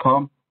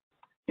google.com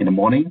in the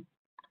morning.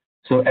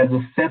 So as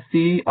a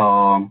SASE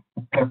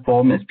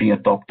platform is being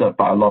adopted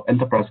by a lot of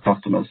enterprise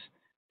customers,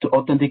 to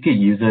authenticate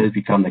users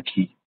become the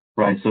key,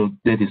 right? So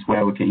that is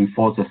where we can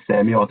enforce a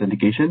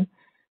semi-authentication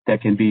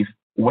that can be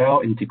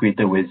well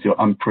integrated with your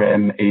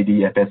on-prem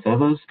AD/FS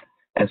servers,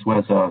 as well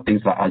as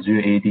things like Azure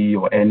AD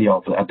or any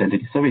of the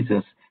identity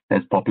services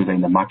that's popular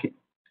in the market.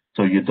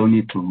 So you don't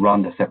need to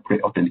run a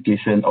separate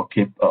authentication or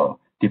keep a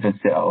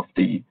different set of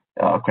the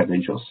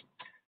credentials.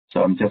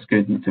 So I'm just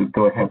going to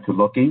go ahead to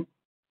log in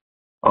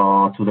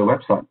to the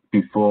website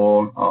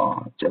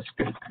before just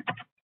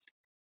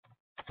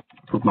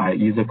put my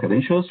user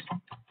credentials.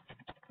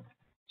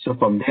 So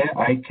from there,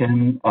 I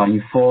can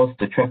enforce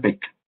the traffic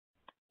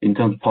in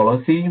terms of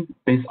policy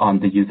based on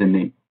the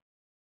username.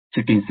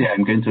 So you can see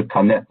I'm going to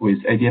connect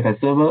with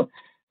ADFS server,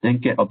 then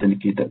get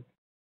authenticated.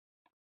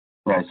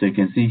 Right, so you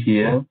can see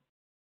here,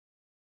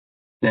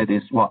 that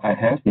is what I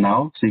have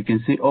now. So you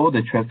can see all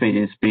the traffic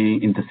is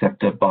being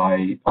intercepted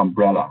by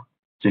Umbrella.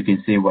 So you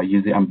can see we're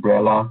using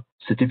Umbrella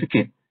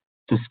certificate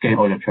to scan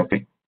all the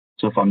traffic.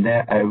 So from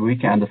there, we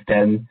can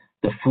understand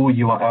the full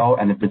URL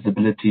and the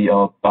visibility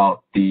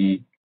about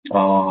the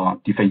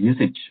different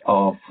usage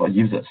of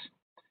users.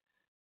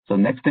 So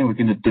next thing we're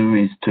going to do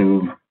is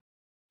to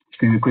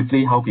show you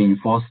quickly how we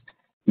enforce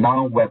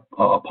non-web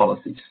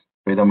policies.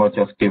 For example,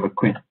 just give a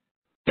quick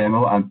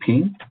demo and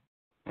ping.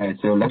 Right,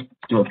 so let's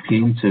do a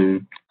ping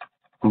to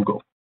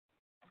Google.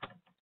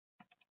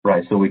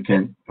 Right, so we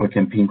can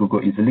ping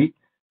Google easily.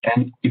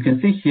 And you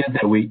can see here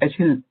that we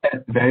actually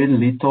add very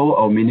little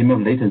or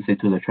minimum latency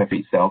to the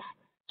traffic itself.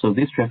 So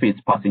this traffic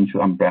is passing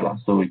through Umbrella.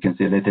 So we can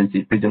see latency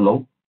is pretty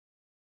low.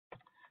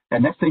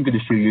 And next thing I'm going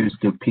to show you is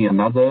to ping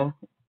another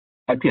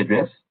IP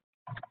address,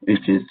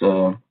 which is,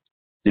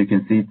 you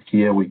can see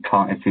here we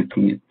can't actually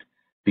ping it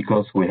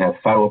because we have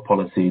firewall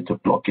policy to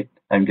block it.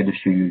 I'm going to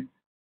show you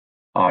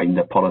in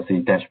the policy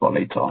dashboard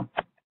later on.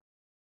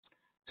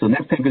 So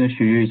next thing I'm going to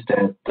show you is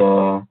that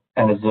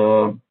as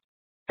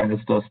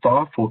the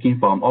staff working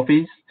from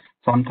office,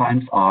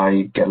 sometimes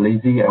I get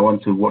lazy. I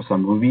want to watch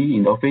some movie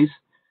in the office.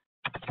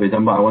 For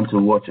example, I want to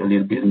watch a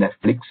little bit of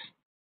Netflix.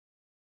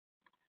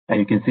 And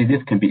you can see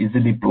this can be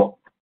easily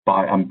blocked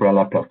by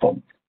Umbrella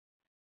platform.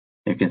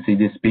 You can see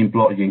this being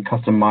blocked. You can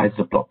customize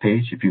the block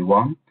page if you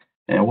want,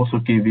 and also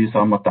give you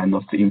some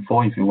diagnostic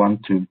info if you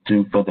want to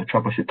do further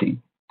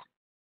troubleshooting.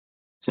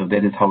 So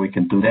that is how we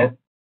can do that.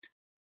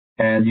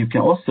 And you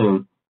can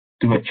also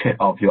do a check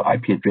of your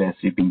IP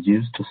address you've been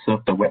used to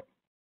serve the web.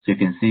 So you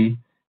can see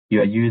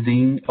you are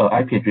using an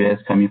IP address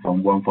coming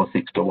from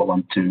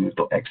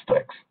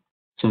 146.112.x.x.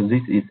 So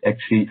this is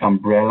actually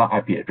Umbrella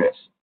IP address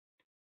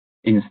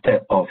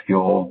instead of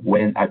your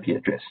WAN IP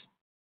address.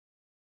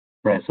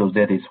 Right, so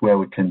that is where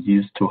we can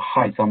use to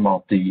hide some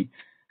of the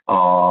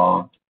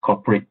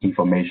corporate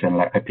information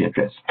like IP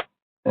address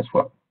as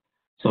well.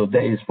 So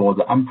that is for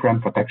the on-prem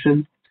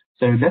protection.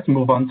 So let's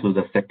move on to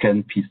the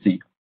second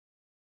PC,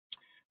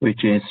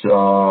 which is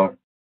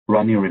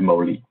running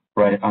remotely.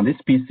 Right, on this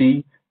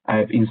PC, I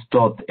have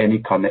installed any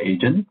Connect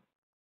agent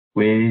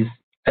with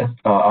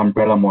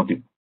Umbrella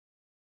module.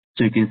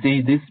 So you can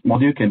see this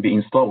module can be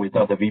installed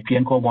without the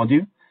VPN core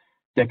module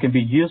that can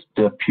be used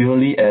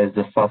purely as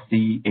the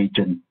SASE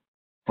agent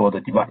for the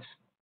device.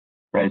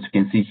 Right, as you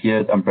can see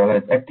here, the Umbrella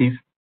is active,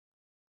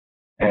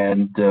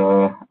 and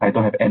I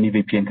don't have any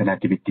VPN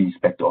connectivities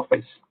back to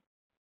Office.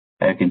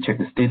 I can check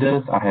the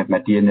status. I have my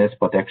DNS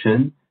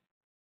protection,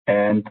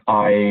 and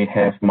I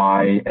have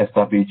my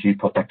SWG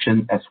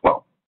protection as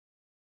well.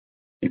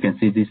 You can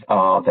see these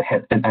are the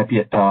head and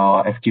IP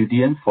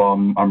FQDN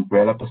from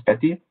Umbrella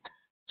perspective.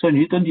 So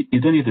you don't need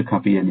to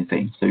configure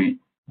anything. So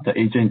the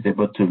agent is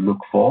able to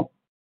look for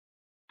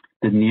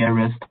the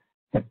nearest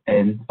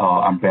and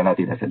Umbrella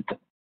data center.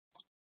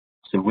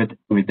 So with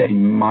that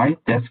in mind,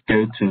 let's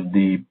go to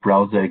the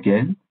browser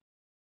again.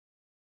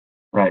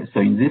 Right. So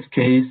in this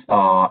case,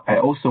 I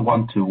also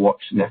want to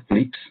watch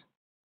Netflix.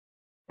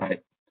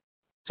 Right.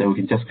 So we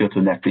can just go to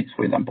Netflix,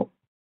 for example.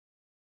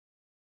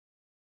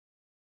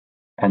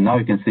 And now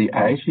you can see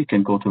I actually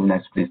can go to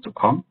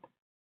Netflix.com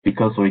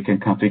because we can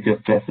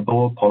configure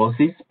flexible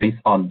policies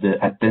based on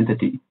the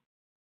identity.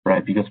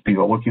 Right. Because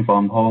people are working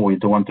from home, we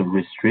don't want to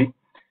restrict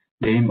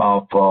them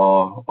of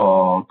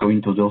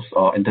going to those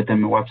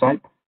entertainment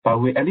websites, but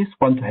we at least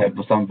want to have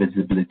some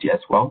visibility as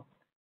well.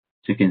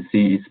 So you can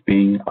see it's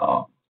being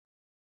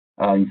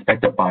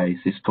inspected by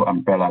Cisco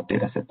Umbrella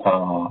dataset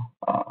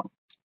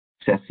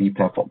SASE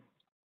platform.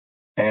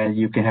 And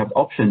you can have the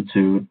option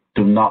to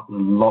do not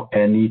log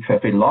any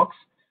traffic logs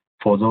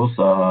for those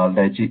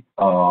legit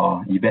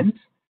events.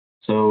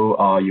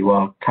 So you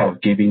are kind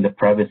of giving the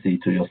privacy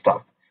to your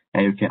staff,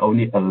 and you can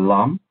only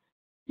alarm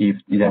if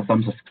there's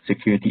some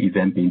security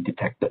event being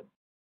detected.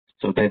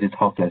 So that is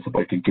how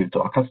flexible you can give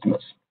to our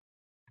customers.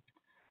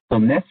 So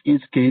next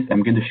use case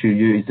I'm going to show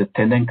you is the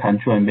tenant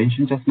control I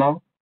mentioned just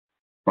now.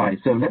 Right,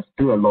 so let's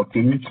do a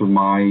login to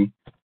my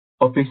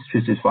Office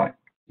 365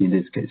 in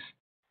this case.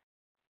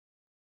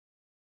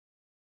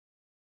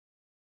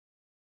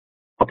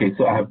 Okay,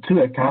 so I have two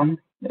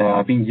accounts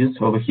being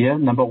used over here.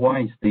 Number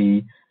one is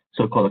the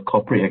so-called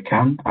corporate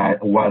account. I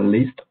will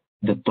list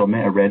the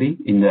domain already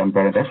in the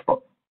Umbrella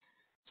dashboard.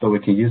 So we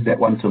can use that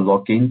one to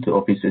log in to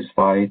Office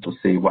 365 to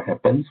see what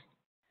happens.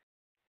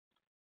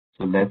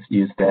 So let's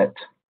use that.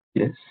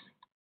 Yes.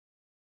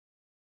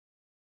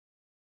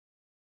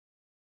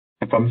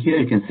 And from here,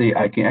 you can see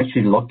I can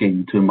actually log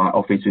in to my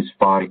Office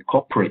 365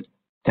 corporate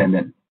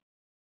tenant.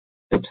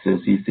 Oops, so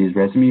this is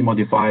resume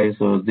modifier.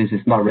 So this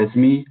is not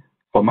resume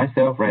for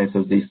myself, right?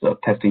 So this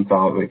testing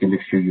file we're going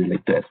to show you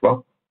later as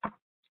well.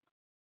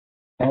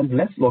 And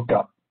let's log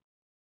up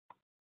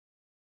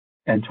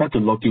and try to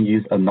log in,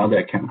 use another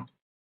account,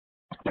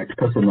 like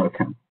personal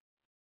account.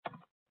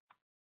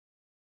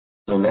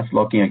 So let's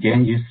log in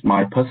again, use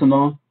my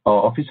personal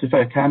Office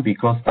 365 account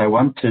because I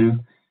want to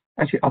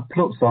actually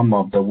upload some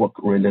of the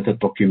work-related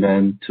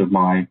document to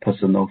my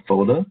personal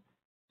folder,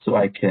 so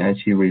I can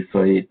actually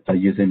refer it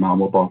using my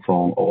mobile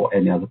phone or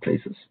any other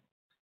places.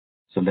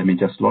 So let me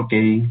just log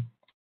in,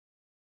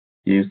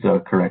 use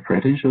the correct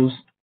credentials.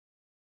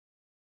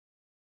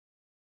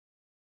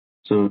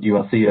 So you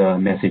will see a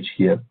message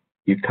here.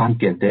 You can't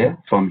get there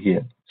from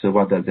here. So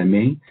what does that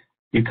mean?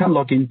 You can't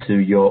log into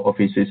your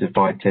Office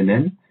 365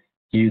 tenant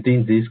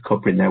using this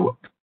corporate network.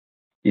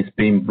 It's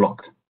being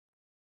blocked,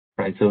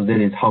 right? So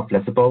that is how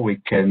flexible we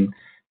can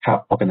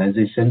help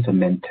organizations to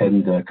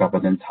maintain the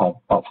governance of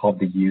how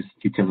they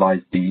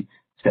utilize the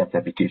SaaS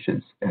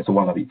applications as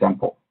one of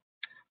example.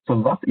 So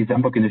last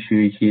example I'm going to show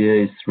you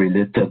here is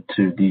related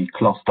to the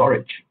cloud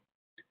storage,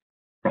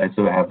 right?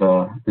 So I have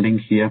a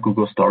link here,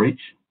 Google Storage.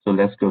 So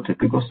let's go to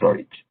Google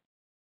Storage.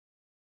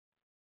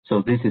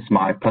 So this is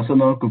my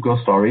personal Google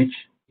Storage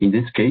in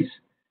this case,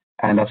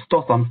 and I've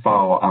stored some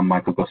file on my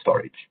Google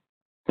Storage.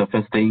 The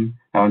first thing,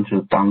 I want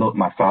to download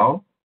my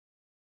file.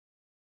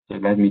 So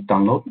let me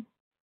download.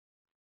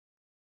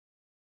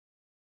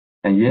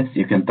 And yes,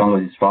 you can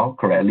download this file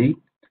correctly,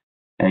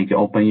 and you can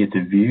open it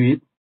to view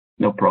it,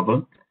 no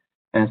problem.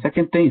 And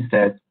second thing is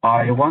that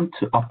I want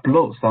to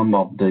upload some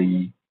of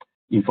the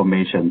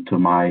information to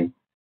my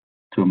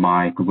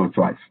Google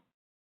Drive,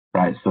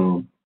 right?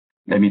 So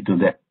let me do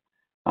that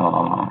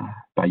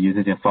by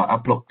using the file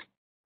upload.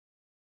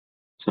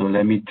 So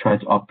let me try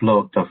to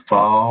upload the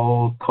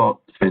file called,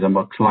 for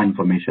example, client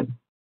information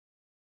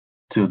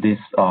to this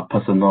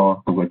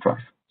personal Google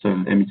Drive. So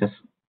let me just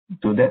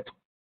do that.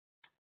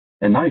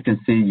 And now you can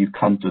see you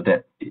can't do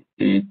that.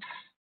 It's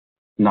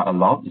not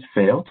allowed, it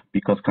failed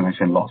because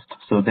connection lost.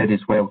 So that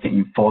is where we can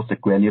enforce the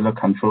granular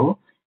control.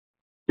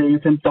 So you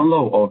can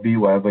download or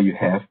view whatever you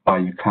have, but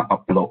you can't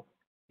upload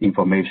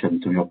information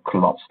to your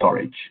cloud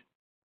storage.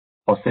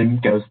 Or same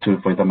goes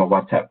to, for example,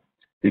 WhatsApp.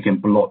 You can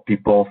block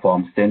people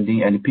from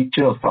sending any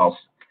picture or files,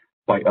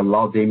 but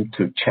allow them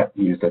to chat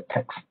user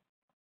text.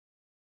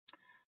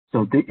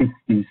 So this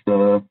is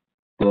the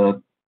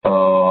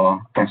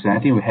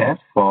functionality we have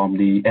from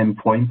the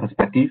endpoint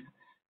perspective.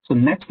 So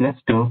next, let's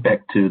go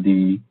back to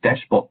the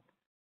dashboard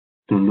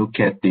to look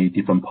at the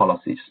different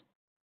policies,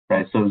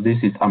 right? So this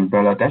is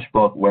umbrella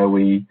dashboard where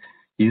we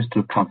used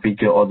to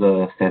configure all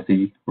the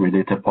SASE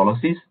related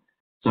policies.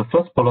 So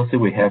first policy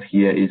we have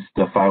here is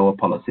the firewall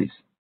policies,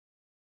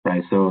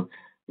 right? So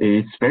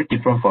it's very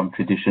different from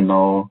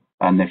traditional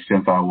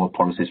next-gen firewall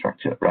policy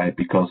structure, right?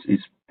 Because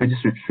it's pretty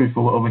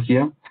straightforward over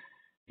here.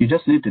 You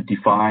just need to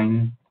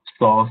define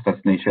source,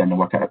 destination, and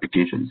worker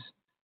applications.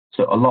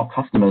 So a lot of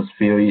customers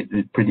feel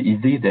it's pretty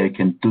easy. They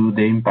can do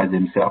them by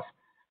themselves,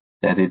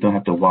 that they don't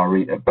have to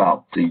worry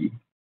about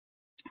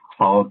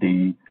how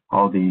the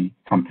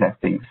complex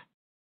things.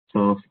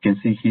 So you can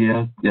see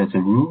here, there's a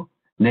rule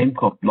named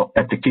called block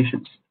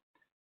applications.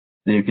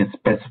 Then you can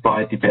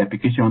specify different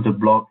application on the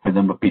block, for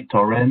example,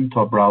 BitTorrent,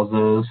 Tor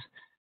browsers,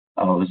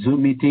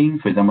 Zoom meeting,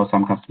 for example,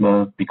 some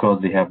customers, because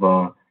they have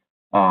a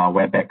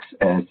WebEx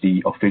as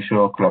the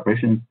official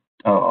collaboration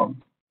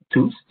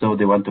tools, so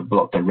they want to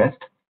block the rest.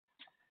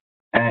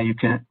 And you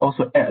can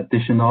also add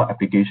additional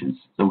applications.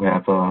 So we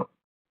have a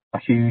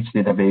huge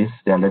database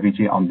they are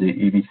leveraging on the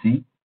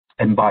EVC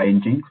and by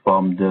engine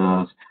from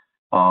the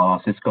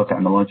Cisco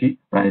technology,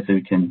 right? So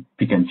you can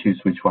pick and choose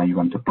which one you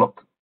want to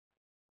block.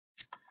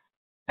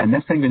 And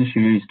next thing I'm going to show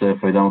you is the,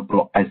 for example,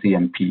 block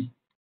ICMP,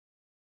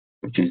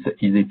 which is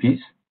the easy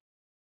piece.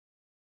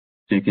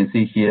 So you can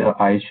see here,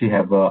 I actually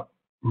have a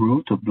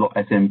rule to block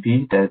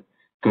ICMP that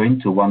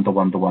going to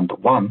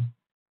 1.1.1.1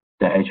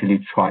 that actually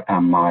try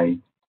on my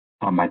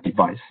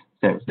device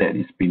that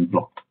is being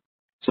blocked.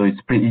 So it's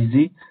pretty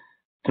easy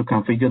to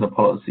configure the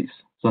policies.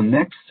 So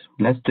next,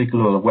 let's take a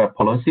look at web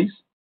policies.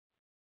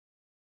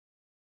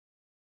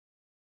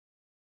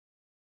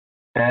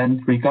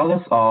 And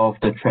regardless of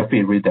the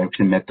traffic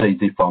redirection method,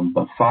 is it from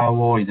the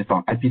firewall, is it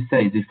from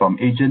IPsec, is it from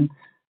agent,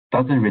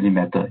 doesn't really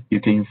matter. You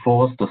can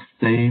enforce the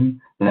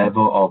same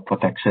level of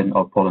protection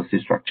or policy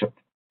structure.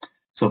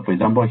 So for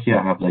example, here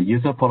I have the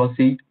user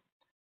policy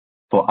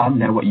for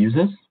unnetworked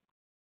users.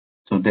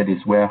 So that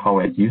is how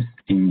I use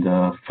in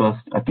the first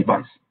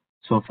device.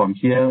 So from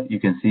here, you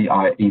can see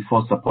I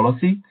enforce the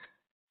policy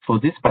for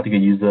this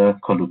particular user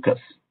called Lucas,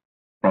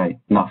 right?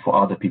 Not for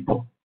other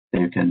people.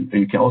 You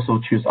can also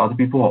choose other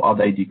people or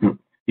other AD group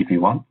if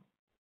you want.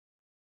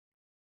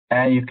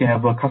 And you can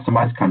have a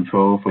customized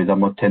control, for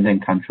example,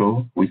 tenant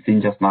control we've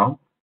seen just now.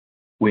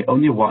 We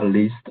only want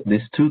list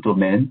these two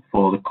domains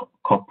for the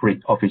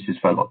corporate Office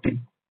 365 login,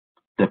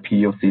 the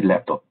POC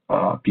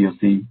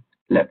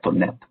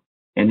lab.net.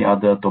 Any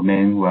other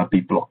domain will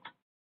be blocked.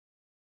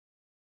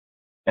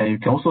 And you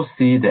can also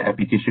see the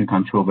application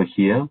control over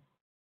here.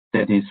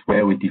 That is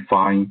where we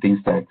define things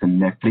like the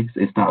Netflix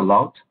is not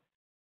allowed.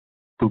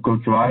 Google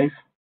Drive,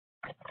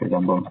 for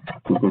example,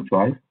 Google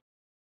Drive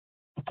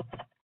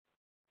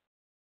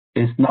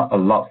is not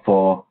allowed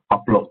for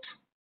uploads.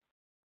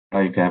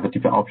 You can have a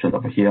different option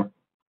over here.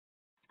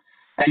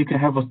 And you can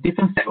have a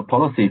different set of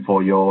policy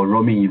for your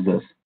roaming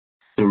users.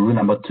 So rule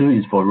number 2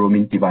 is for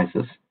roaming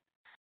devices.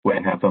 where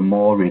you have a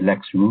more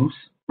relaxed rules,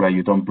 where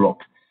you don't block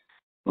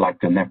like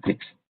the Netflix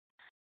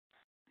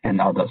and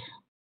others.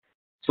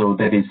 So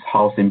that is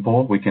how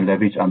simple we can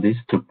leverage on this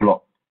to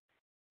block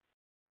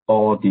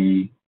all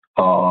the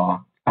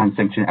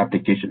unsanctioned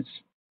applications.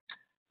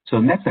 So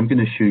next, I'm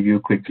going to show you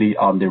quickly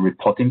on the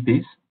reporting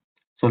piece.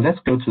 So let's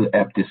go to the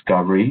app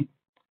discovery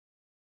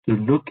to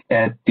look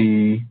at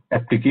the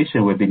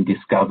application we've been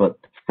discovered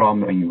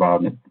from your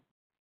environment.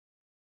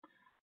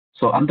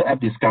 So under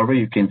app discovery,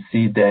 you can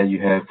see that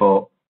you have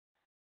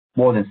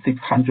more than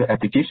 600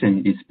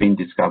 applications is being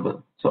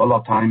discovered. So a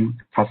lot of time,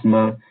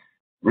 customer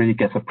really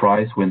get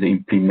surprised when they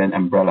implement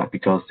Umbrella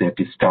because they have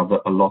discovered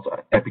a lot of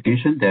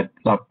applications that are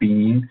not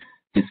being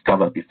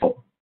discovered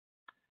before.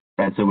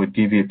 Right, so we'll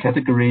give you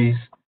categories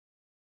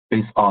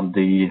based on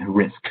the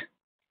risk.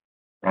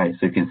 Right,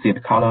 so you can see the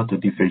color to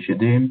differentiate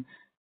them,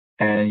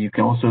 and you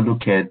can also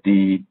look at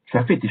the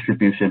traffic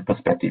distribution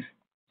perspective.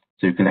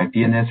 So you can have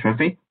DNS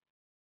traffic.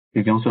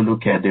 You can also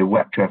look at the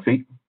web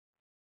traffic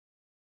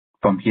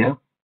from here.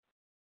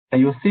 And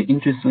you'll see,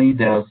 interestingly,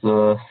 there's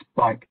a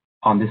spike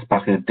on this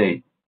particular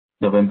day,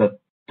 November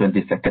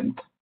 22nd.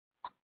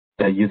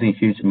 They're using a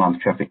huge amount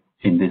of traffic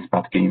in this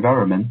particular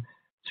environment.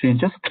 So you can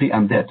just click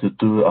on that to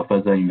do a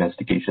further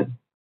investigation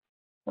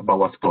about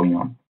what's going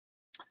on.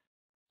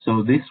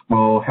 So this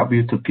will help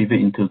you to pivot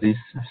into this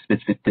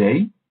specific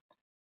day.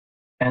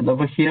 And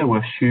over here,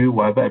 we'll show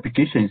whatever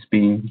application is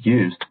being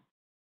used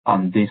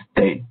on this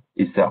day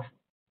itself.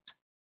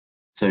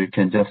 So you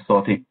can just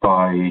sort it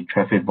by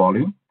traffic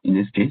volume in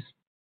this case.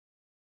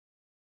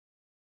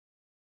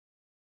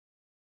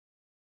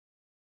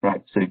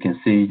 Right, so you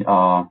can see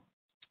a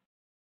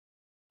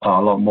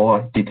lot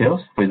more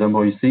details. For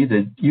example, you see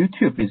that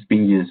YouTube is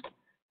being used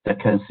that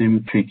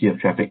consume 3 gig of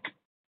traffic.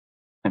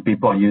 And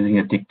people are using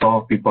a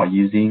TikTok, people are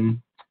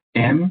using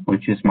M,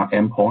 which is my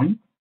endpoint,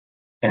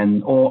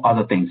 and all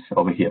other things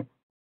over here.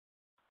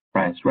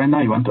 Right, so right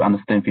now you want to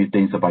understand a few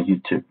things about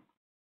YouTube.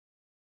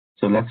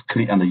 So let's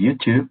click on the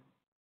YouTube.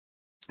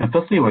 And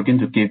firstly, we're going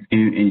to give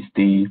you is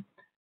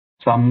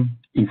some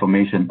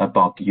information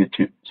about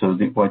YouTube. So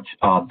what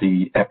are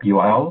the app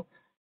URL,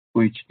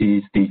 which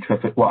is the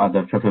traffic, what are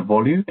the traffic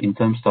volume in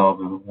terms of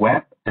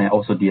web and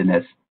also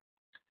DNS.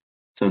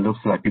 So it looks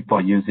like people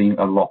are using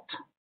a lot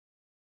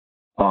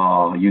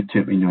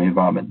YouTube in your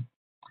environment.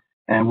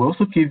 And we'll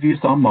also give you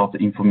some of the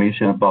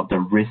information about the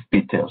risk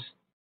details,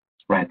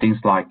 right? Things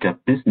like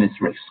business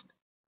risk.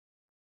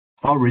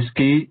 How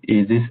risky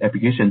is this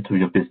application to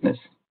your business?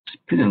 It's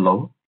pretty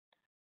low,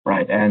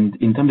 right? And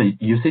in terms of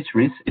usage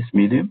risk, it's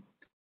medium,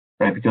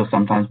 right? Because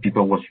sometimes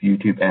people watch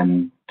YouTube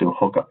and to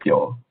hook up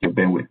your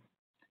bandwidth.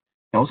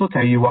 I also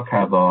tell you what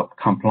kind of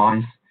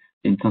compliance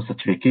in terms of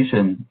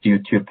certification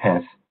YouTube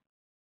has.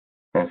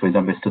 Right? For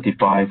example, it's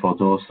certified for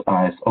those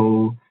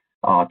ISO,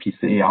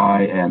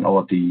 PCI, and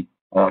all the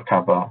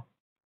kind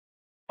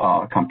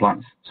of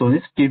compliance. So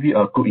this gives you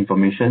a good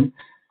information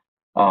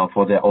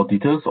for the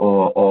auditors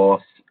or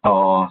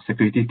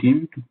security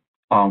team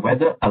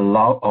whether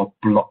allow or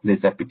block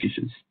these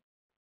applications.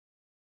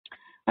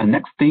 And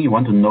next thing you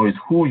want to know is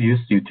who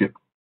uses YouTube,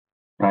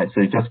 right?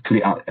 So you just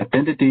click on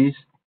identities.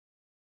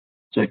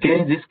 So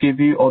again, this gives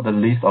you all the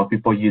list of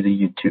people using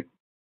YouTube.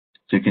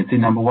 So you can see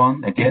number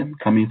 1, again,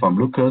 coming from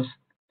Lucas.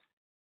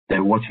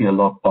 They're watching a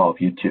lot of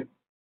YouTube.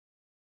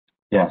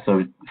 Yeah,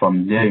 so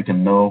from there you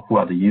can know who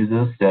are the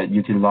users that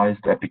utilize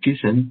the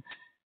application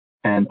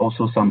and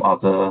also some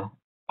other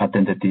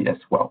identity as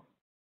well.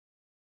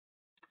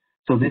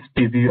 So this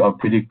gives you a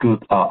pretty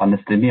good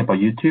understanding about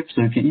YouTube.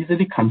 So you can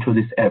easily control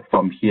this app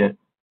from here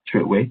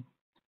straight away.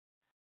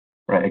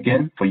 Right,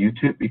 again, for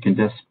YouTube, you can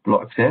just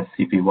block access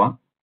if you want.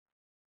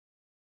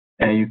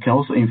 And you can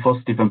also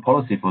enforce different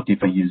policy for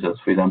different users.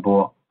 For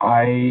example,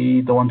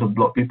 I don't want to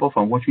block people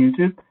from watching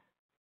YouTube,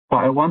 but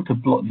I want to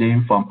block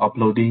them from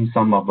uploading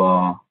some of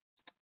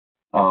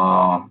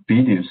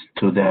videos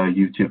to their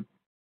YouTube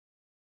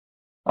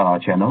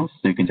channels.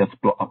 So you can just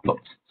block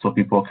uploads, so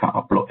people can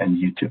upload on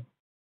YouTube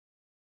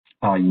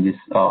in this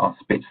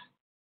space.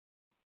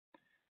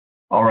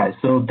 All right,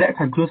 so that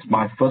concludes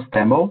my first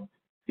demo.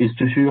 Is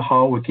to show you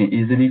how we can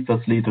easily,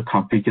 firstly, to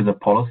configure the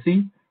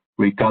policy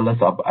regardless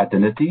of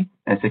identity,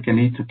 and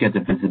secondly, to get the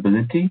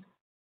visibility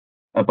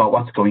about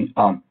what's going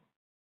on.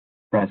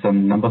 Right. So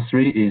number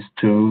 3 is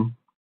to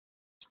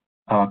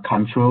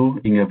control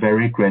in a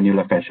very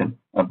granular fashion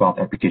about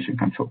application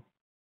control.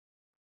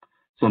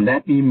 So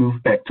let me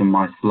move back to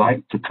my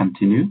slide to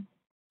continue.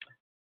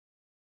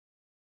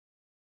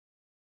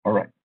 All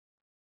right.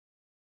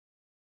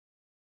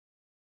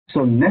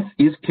 So next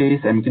use case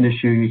I'm going to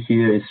show you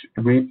here is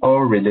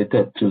all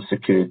related to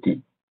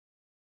security.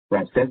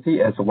 Right,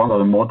 SASE as one of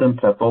the modern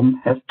platforms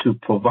has to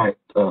provide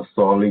a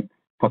solid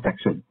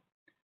protection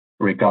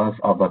regardless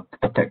of the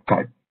attack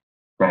type.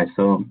 Right,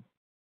 so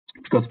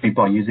because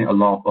people are using a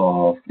lot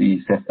of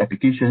these SaaS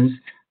applications,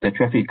 the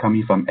traffic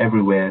coming from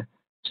everywhere.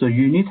 So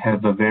you need to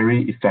have a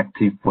very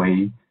effective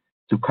way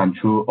to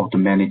control or to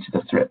manage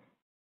the threat.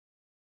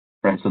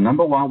 Right, so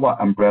number 1,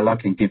 what Umbrella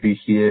can give you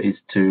here is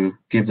to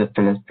give the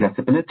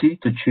flexibility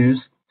to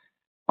choose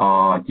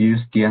use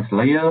DNS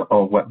layer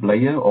or web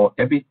layer or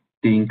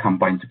everything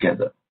combined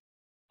together.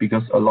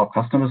 Because a lot of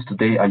customers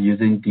today are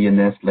using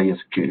DNS layer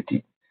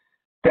security.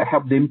 That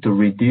helps them to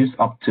reduce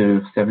up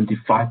to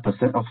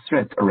 75% of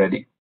threats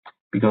already,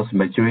 because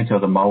majority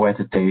of the malware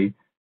today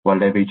will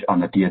leverage on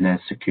the DNS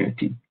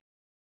security.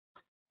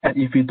 And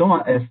if you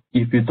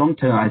don't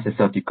turn on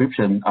SSL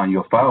decryption on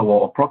your firewall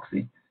or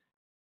proxy,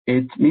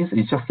 it means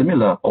it's just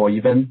similar or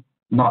even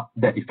not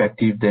that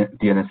effective than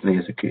DNS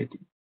layer security.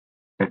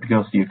 Right?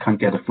 Because you can't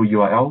get a full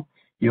URL,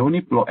 you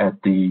only block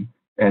at the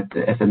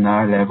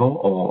SNI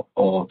level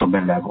or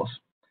domain levels.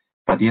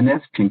 But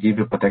DNS can give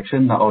you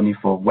protection not only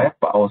for web,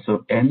 but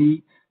also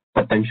any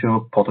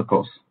potential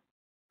protocols.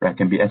 Right?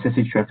 Can be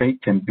SSH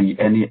traffic, can be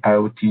any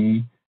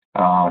IoT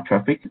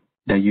traffic.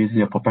 They're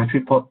using a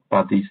proprietary port,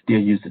 but they still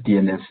use the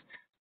DNS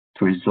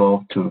to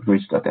resolve to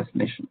reach the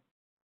destination.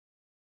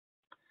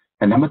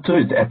 And number two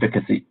is the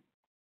efficacy.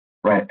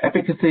 Right?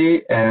 Efficacy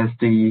is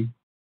the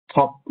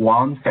top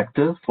one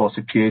factor for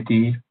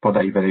security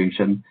product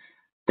evaluation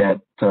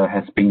that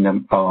has been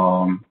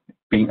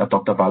being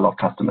adopted by a lot of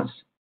customers.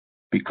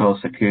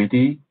 Because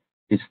security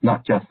is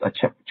not just a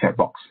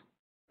checkbox,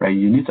 right?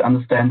 You need to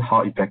understand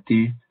how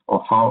effective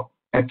or how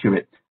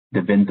accurate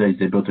the vendor is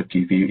able to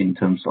give you in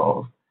terms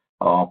of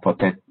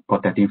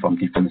protecting from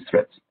different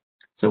threats.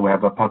 So we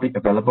have a public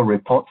available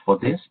report for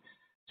this.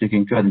 So you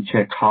can go and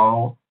check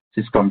how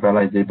Cisco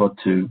Umbrella is able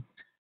to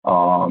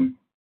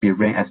be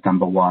ranked as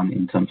number one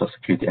in terms of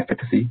security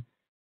efficacy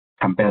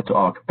compared to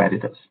our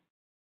competitors.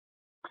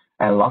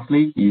 And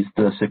lastly is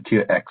the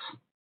SecureX,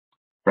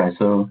 right?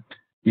 So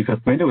if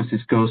you're familiar with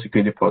Cisco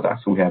security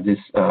products, we have this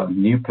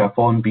new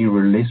platform being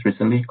released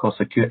recently called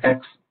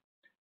SecureX.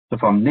 So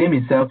from name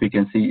itself, you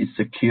can see it's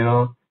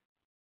secure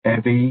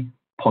every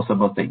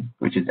possible thing,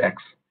 which is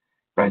X,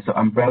 right? So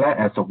Umbrella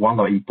as one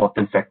of the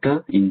important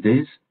factor in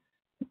this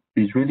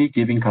is really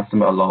giving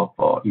customer a lot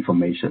of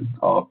information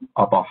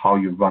about how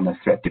you run a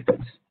threat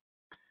defense.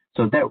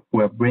 So that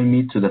will bring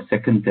me to the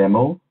second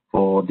demo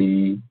for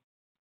the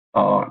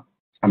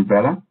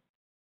Umbrella.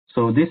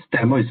 So this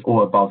demo is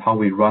all about how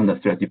we run the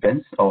threat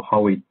defense or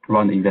how we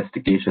run the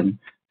investigation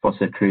for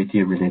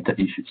security related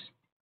issues.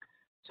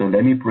 So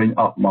let me bring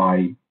up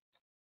my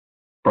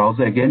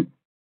browser again.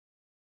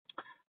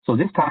 So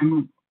this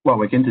time, what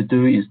we're going to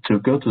do is to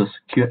go to the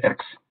SecureX.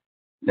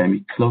 Let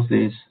me close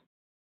this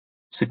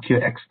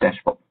SecureX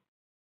dashboard.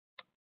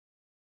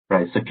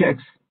 Right, SecureX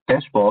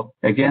dashboard.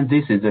 Again,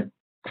 this is a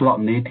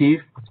cloud native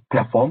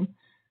platform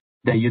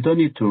that you don't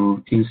need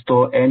to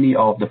install any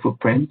of the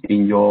footprint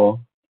in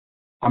your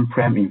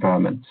on-prem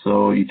environment.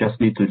 So you just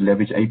need to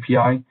leverage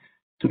API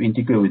to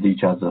integrate with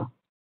each other.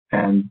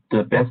 And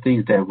the best thing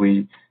is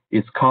that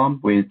it's come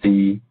with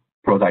the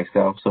product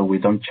itself, so we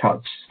don't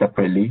charge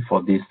separately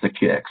for this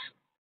SecureX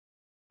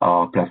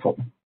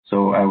platform.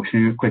 So I will show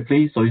you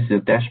quickly. So this is the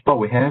dashboard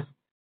we have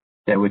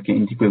that we can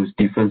integrate with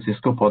different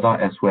Cisco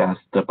products as well as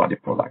third-party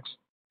products.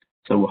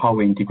 So how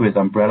we integrate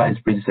Umbrella is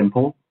pretty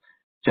simple.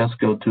 Just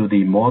go to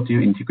the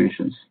module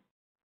integrations.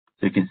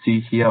 So you can see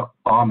here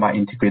are my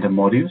integrated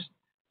modules.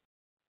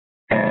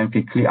 And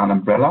we can click on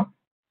Umbrella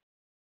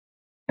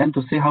and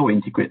to see how we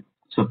integrate.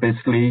 So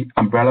basically,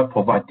 Umbrella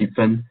provides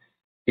different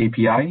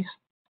APIs,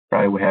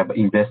 right? We have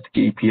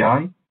Investigate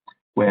API,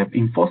 we have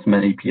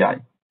Enforcement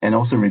API, and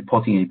also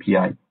Reporting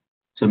API.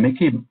 So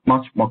make it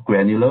much more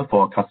granular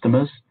for our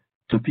customers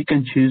to pick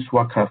and choose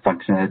what kind of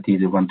functionality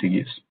they want to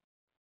use.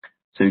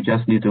 So you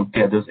just need to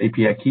get those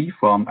API key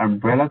from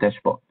Umbrella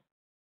dashboard.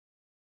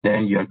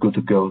 Then you are good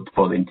to go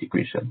for the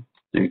integration.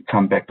 So you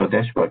come back to the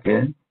dashboard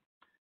again.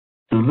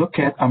 To look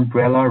at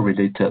Umbrella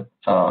related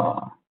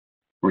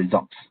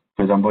results.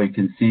 For example, you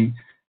can see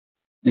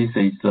this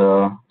is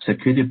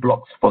security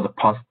blocks for the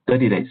past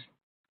 30 days.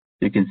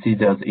 You can see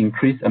there's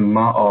increased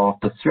amount of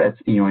the threats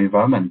in your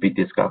environment being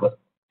discovered.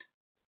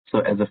 So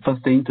as the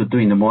first thing to do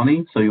in the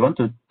morning, so you want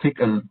to take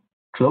a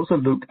closer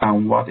look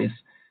on what is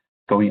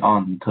going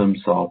on in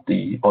terms of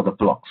all the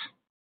blocks.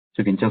 So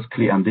you can just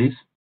click on this,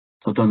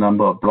 total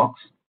number of blocks.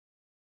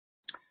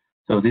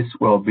 So this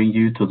will bring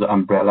you to the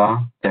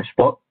Umbrella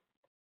dashboard.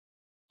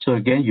 So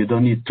again, you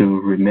don't need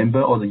to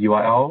remember all the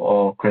URL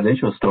or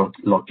credential store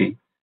login.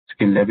 So you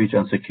can leverage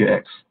on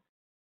SecureX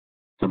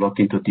to log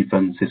into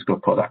different Cisco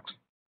products.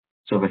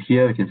 So over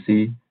here, you can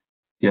see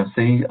you're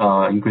seeing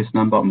increased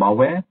number of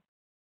malware.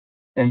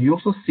 And you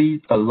also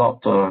see a lot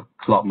of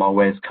cloud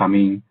malware is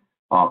coming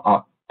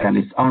up and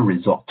it's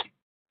unresolved.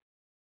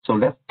 So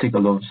let's take a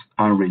look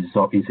at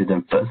unresolved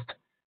incident first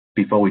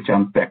before we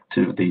jump back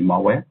to the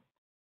malware.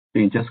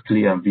 You can just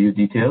click on View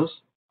Details.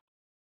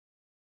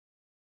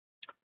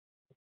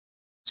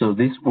 So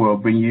this will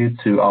bring you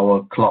to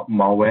our cloud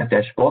malware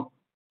dashboard.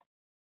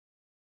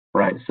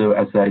 Right, so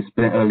as I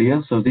explained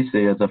earlier, so this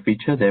is a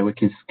feature that we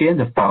can scan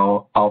the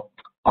file out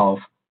of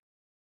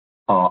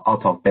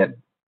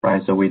bed,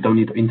 right? So we don't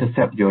need to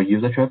intercept your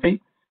user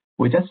traffic.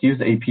 We just use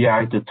the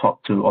API to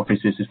talk to Office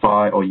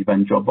 365 or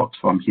even Dropbox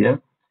from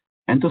here,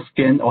 and to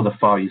scan all the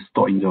files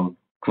stored in your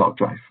cloud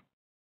drive.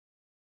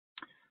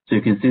 So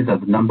you can see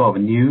that the number of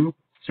new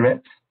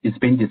threats is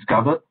being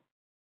discovered.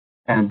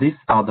 And these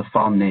are the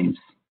file names.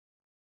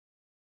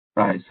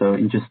 Right, so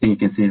interesting, you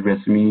can see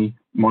resume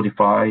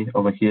modify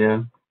over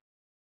here.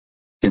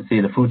 You can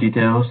see the full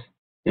details.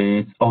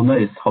 Its owner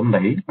is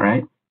Honglei,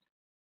 right?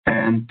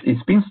 And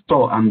it's being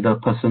stored under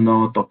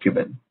personal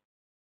document.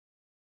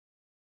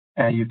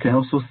 And you can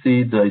also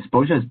see the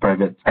exposure is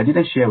private. I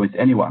didn't share with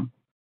anyone,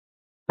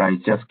 right?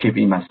 Just keep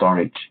in my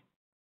storage.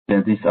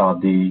 Then these are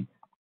the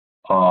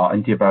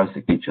antivirus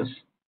signatures.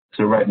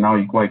 So right now,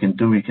 what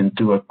you can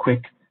do a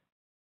quick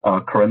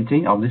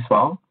quarantine of this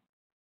file.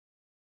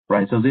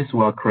 Right, so this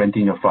will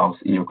quarantine your files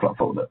in your cloud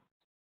folder.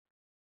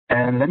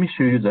 And let me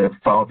show you the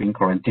file being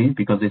quarantined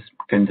because it's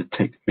going to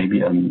take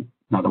maybe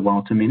another 1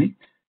 or 2 minutes.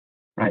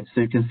 Right,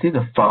 so you can see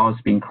the file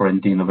is being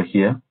quarantined over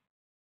here.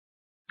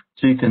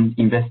 So you can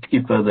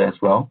investigate further as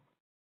well.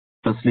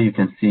 Firstly, you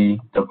can see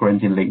the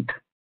quarantine link.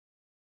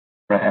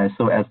 Right, and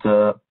so as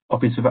the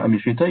Office Server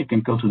administrator, you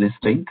can go to this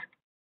link.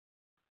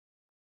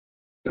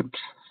 Oops,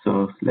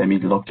 so let me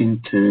log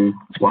into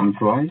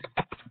OneDrive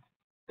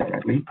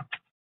directly.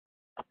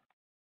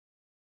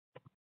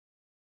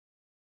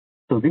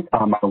 So these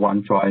are my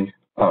OneDrive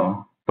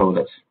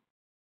folders.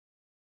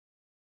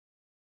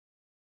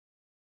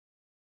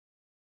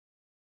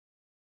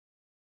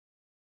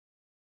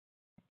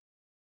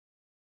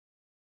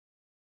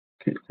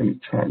 Okay, let me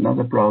try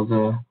another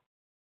browser.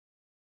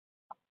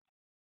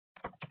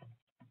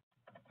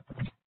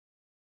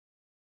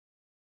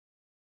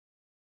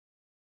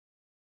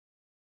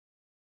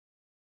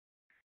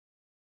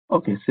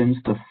 Okay, seems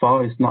the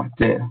file is not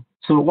there.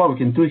 So what we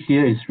can do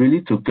here is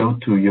really to go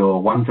to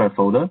your OneDrive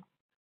folder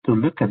to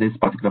look at these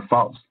particular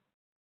files.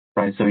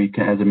 Right, so you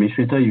can, as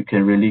administrator, you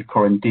can really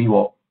quarantine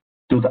or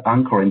do the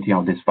unquarantining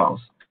of these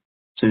files.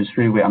 So it's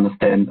really we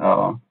understand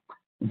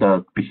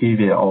the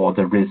behavior or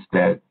the risk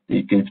that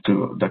it gives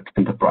to the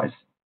enterprise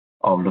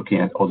of looking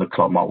at all the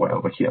cloud malware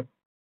over here.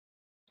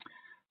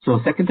 So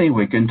second thing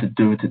we're going to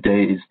do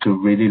today is to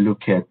really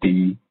look at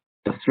the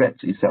threats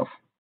itself,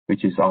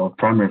 which is our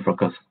primary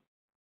focus.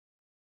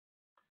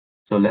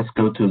 So let's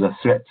go to the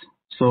threats.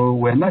 So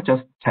we're not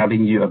just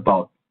telling you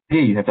about,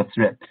 hey, you have a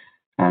threat,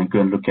 and go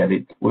and look at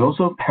it. We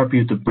also help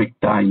you to break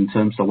down in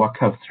terms of what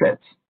kind of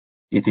threats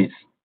it is.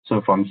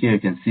 So from here, you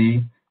can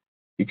see,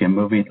 you can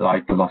move it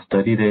like the last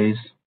 30 days.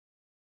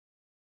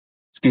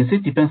 You can see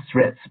different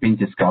threats being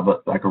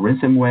discovered, like a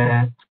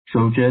ransomware,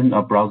 Trojan,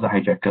 or browser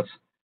hijackers.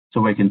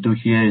 So what you can do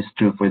here is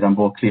to, for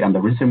example, click on the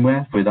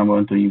ransomware. For example, I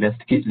want to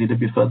investigate a little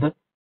bit further.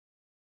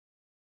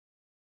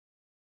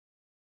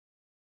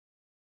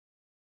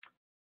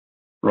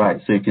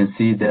 Right, so you can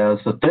see there's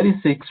a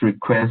 36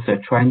 requests that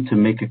are trying to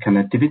make a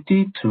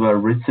connectivity to a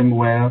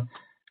ransomware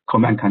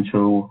command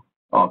control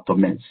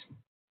domains.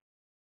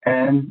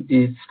 And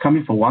it's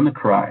coming from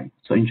WannaCry.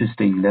 So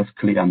interesting, let's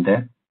click on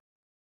that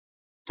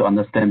to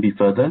understand a bit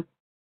further.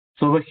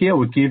 So over here,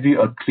 we give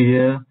you a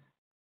clear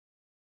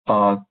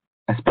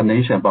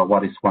explanation about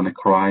what is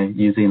WannaCry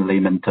using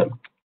layman term.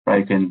 Right,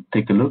 you can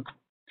take a look.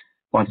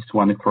 What is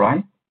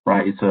WannaCry?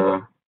 Right, it's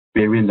a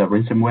variant of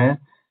ransomware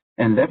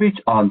and leverage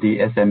on the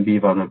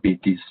SMB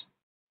vulnerabilities,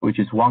 which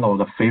is one of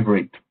the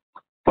favorite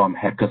from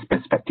hackers'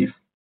 perspective,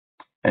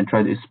 and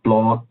try to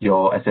explore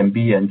your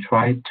SMB and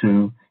try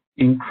to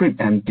encrypt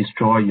and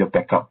destroy your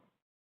backup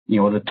in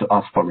order to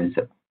ask for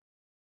ransom.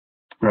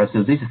 Right,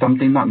 so this is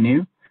something not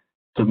new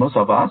to most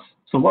of us.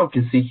 So what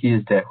we can see here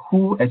is that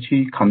who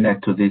actually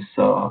connect to this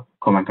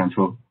command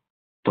control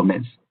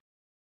domains.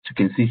 So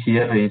you can see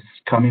here it's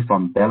coming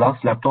from Bella's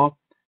laptop.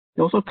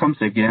 It also comes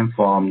again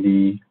from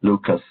the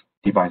Lucas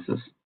devices.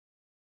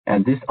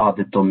 And these are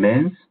the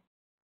domains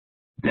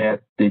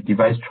that the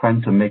device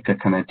trying to make a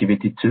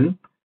connectivity to.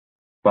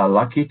 But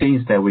lucky thing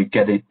is that we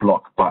get it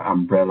blocked by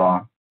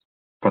umbrella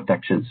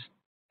protections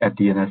at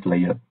DNS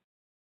layer.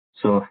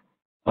 So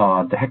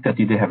the hacker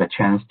didn't have a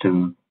chance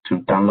to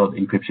download the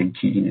encryption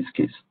key in this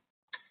case.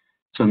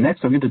 So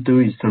next we're going to do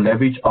is to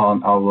leverage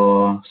on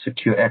our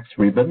SecureX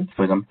ribbon,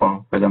 for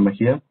example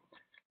here.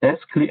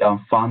 Let's click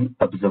on Find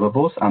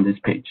Observables on this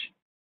page.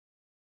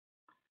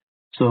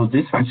 So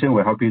this function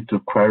will help you to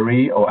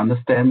query or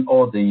understand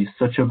all the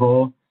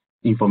searchable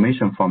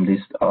information from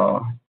this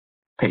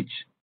page.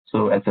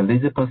 So as a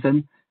lazy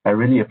person, I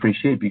really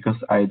appreciate because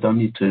I don't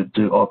need to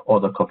do all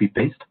the copy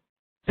paste.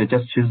 So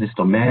just choose this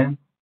domain,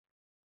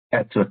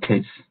 add to a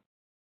case,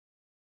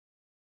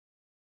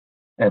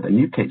 add a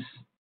new case.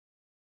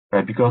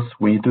 Right? Because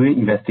when you're doing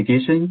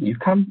investigation, you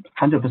can't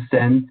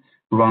 100%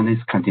 run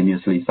this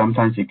continuously.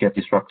 Sometimes you get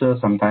disrupted,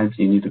 sometimes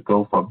you need to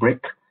go for a break.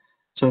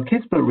 So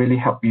case will really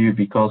help you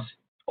because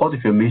all the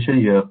information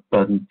you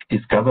have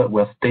discovered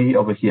will stay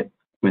over here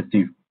with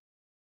you.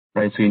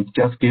 Right? So you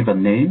just give a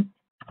name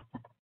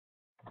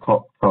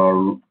called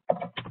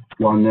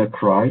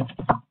WannaCry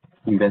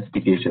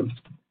investigation.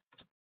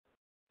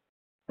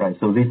 Right?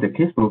 So this is the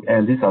casebook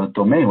and these are the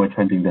domain we're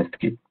trying to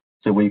investigate.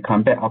 So when you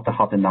come back after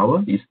half an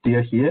hour, it's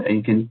still here and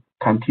you can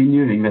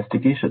continue the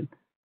investigation.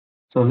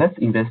 So let's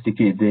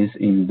investigate this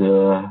in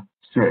the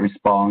threat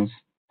response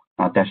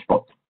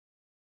dashboard.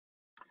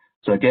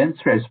 So again,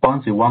 threat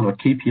response is one of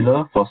the key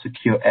pillars for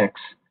SecureX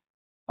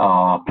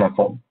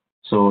platform.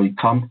 So it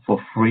comes for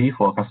free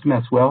for a customer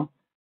as well.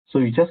 So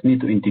you just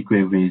need to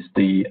integrate with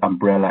the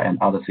Umbrella and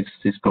other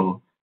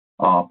Cisco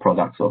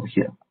products over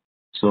here.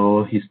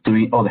 So he's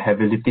doing all the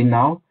heavy lifting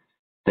now.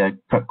 They're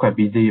quite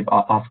busy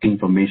asking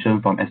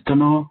information from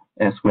external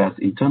as well as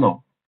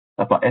internal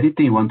about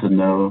anything you want to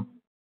know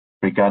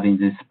regarding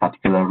this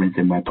particular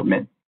ransomware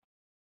domain.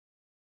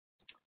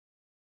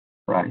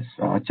 Right,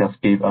 so I'll just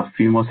give a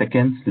few more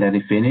seconds, let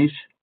it finish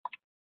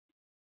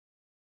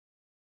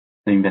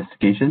the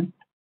investigation.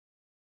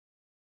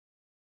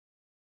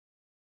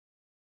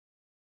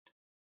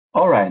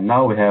 All right,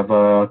 now we have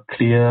a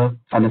clear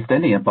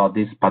understanding about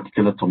this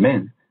particular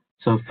domain.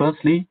 So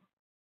firstly,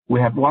 we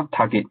have one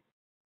target,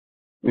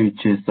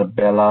 which is the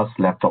Bella's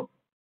laptop,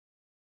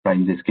 right,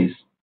 in this case.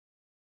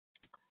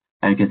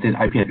 And you can see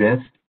the IP address,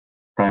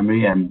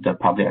 primary and the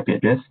public IP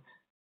address.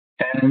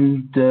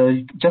 And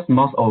just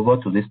mouse over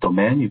to this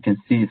domain, you can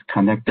see it's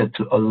connected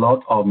to a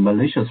lot of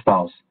malicious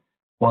files,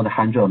 more than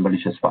 100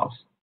 malicious files,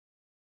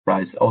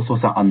 right? Also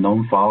some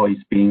unknown file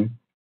is being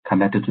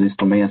connected to this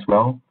domain as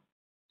well.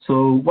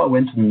 So what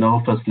we want to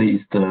know firstly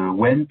is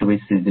when do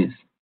we see this,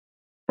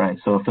 right?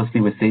 So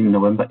firstly, we're seeing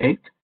November 8th.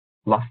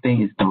 Last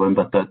thing is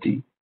November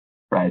 30th,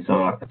 right? So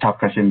a tough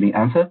question being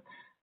answered.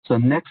 So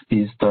next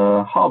is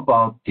how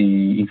about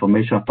the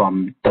information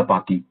from third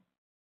party,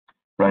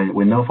 right?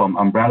 We know from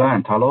Umbrella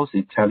and Talos,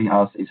 it's telling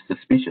us it's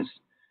suspicious.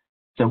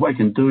 So what you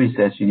can do is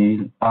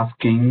actually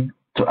asking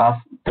to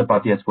ask third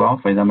party as well.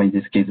 For example, in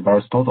this case,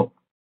 VirusTotal.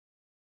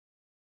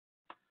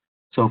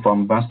 So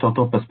from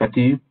VirusTotal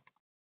perspective,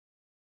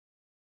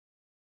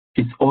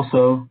 it's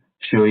also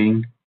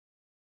showing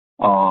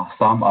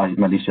some are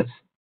malicious,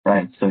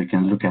 right? So you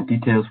can look at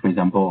details. For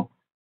example,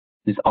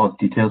 these are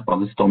details about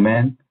this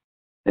domain.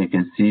 You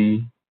can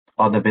see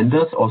other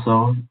vendors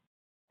also,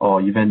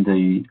 or even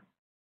the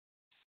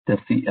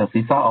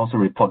CISA also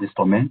report this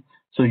domain.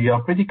 So you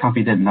are pretty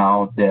confident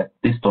now that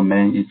this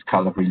domain is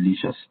kind of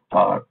malicious,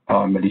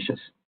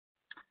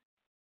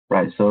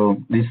 right? So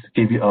this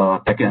gives you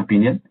a second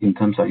opinion in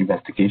terms of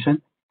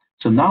investigation.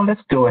 So now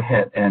let's go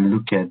ahead and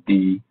look at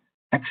the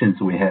actions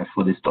we have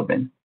for this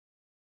domain.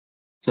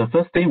 So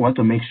first thing, we want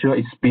to make sure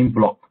it's being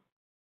blocked,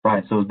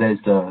 right? So that is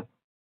the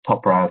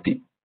top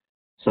priority.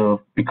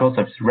 So because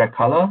of its red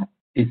color,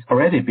 it's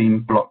already being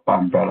blocked by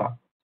Umbrella.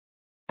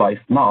 But if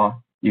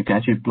not, you can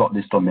actually block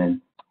this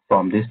domain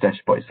from this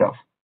dashboard itself.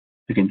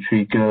 You can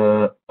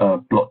trigger a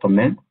block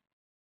domain.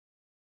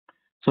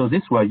 So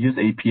this will use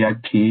API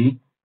key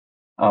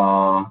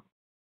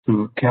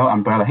to tell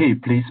Umbrella, hey,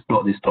 please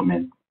block this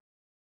domain.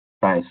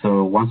 Right.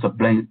 So once a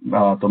blank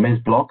domain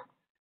is blocked,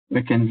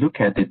 we can look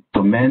at the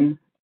domain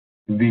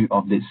view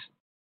of this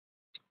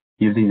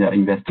using the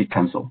Investigate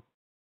console.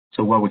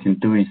 So what we can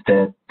do is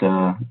that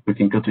we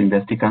can go to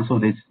Investigate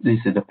console. This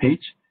is the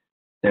page.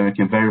 Then we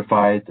can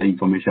verify the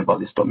information about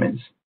these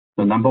domains.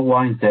 So number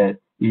one is that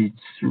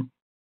it's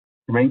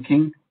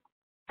ranking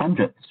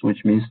hundreds,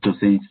 which means to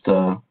say it's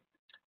a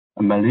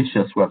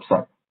malicious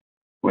website.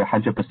 We're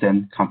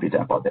 100%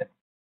 confident about that.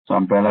 So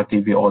Umbrella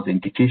gives you all the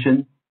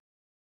indication.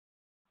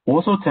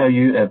 Also tell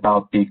you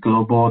about the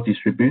global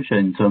distribution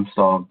in terms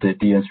of the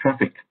DNS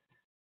traffic.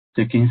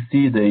 So you can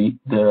see the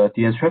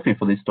DNS traffic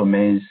for this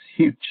domain is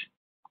huge,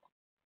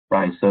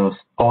 right? So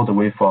all the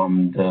way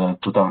from the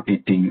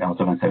 2018 or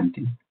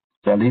 2017.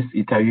 So at least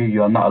it tells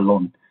you are not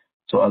alone.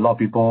 So a lot of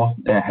people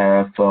that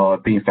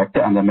have been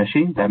infected on the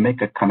machine that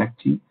make a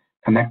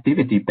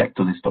connectivity back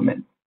to this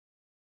domain.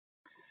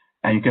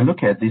 And you can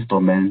look at this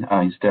domain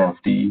instead of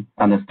the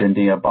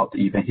understanding about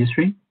the event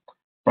history,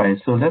 right?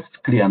 So let's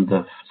click on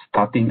the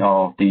starting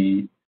of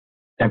the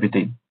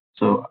everything.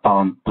 So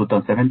on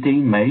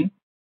 2017 May,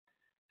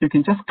 you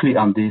can just click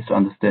on this to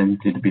understand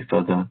a little bit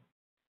further.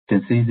 You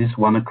can see this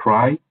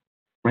WannaCry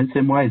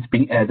ransomware is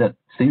being added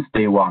since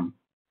day one,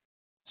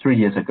 3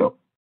 years ago.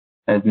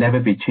 It has never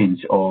been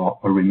changed or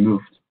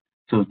removed.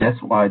 So that's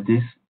why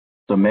this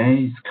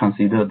domain is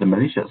considered the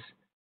malicious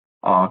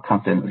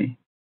constantly.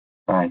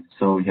 Right,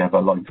 so you have a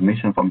lot of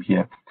information from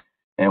here,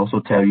 and also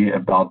tell you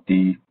about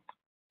a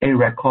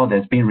record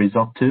that's been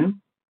resolved too.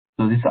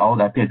 So this is our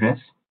IP address.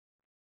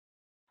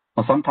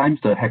 Or sometimes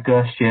the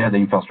hacker share the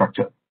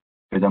infrastructure.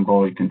 For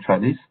example, you can try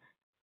this.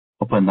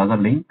 Open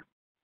another link.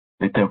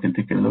 Later you can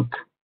take a look.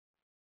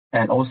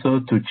 And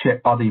also to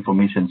check other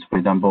information. For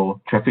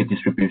example, traffic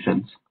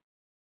distributions.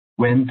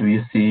 When do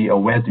you see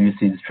or where do you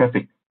see this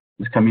traffic?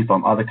 It's coming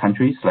from other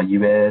countries like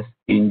US,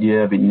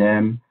 India,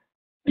 Vietnam,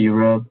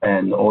 Europe,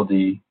 and all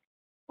the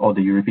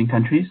European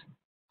countries.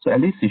 So at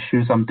least it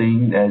shows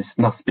something that is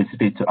not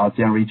specific to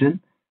ASEAN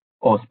region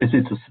or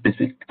specific to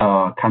specific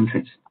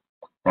countries,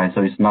 right?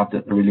 So it's not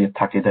really a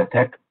targeted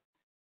attack.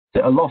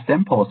 There are a lot of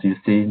samples you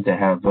see that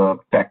have a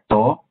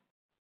backdoor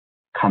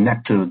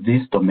connect to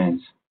these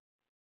domains,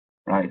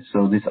 right?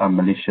 So these are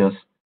malicious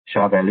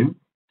SHA value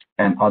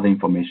and other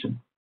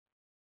information.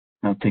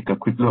 Now take a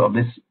quick look of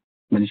this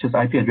malicious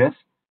IP address,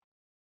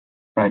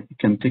 right? You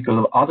can take a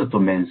look at other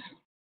domains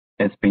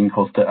that's being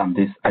hosted on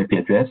this IP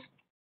address.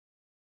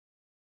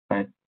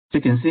 Right. So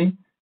you can see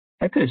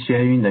hacker is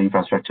sharing the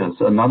infrastructure.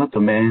 So another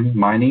domain,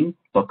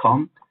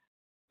 mining.com,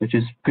 which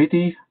is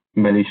pretty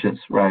malicious,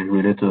 right,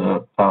 related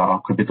to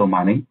crypto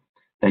mining,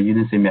 that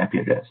uses same IP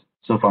address.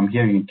 So from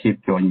here, you can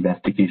keep your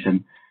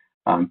investigation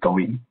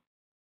going.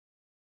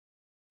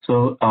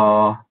 So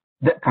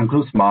that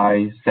concludes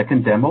my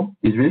second demo.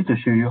 It's really to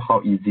show you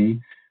how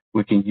easy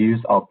we can use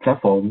our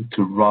platform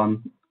to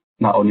run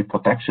not only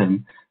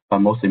protection, but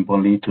most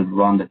importantly, to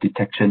run the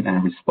detection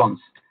and response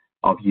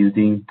of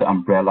using the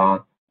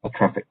umbrella of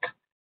traffic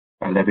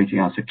by leveraging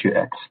our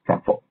SecureX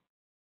platform.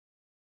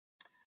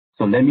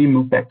 So let me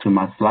move back to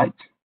my slides.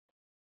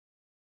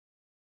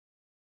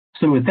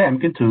 So with that, I'm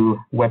going to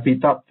wrap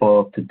it up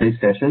for today's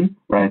session,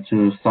 right,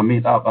 to sum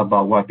it up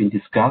about what has been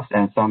discussed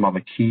and some of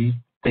the key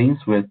things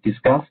we've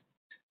discussed.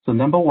 So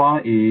number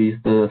one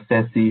is the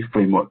SASE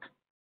framework.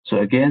 So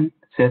again,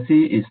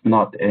 SASE is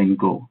not the end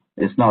goal.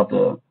 It's not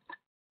a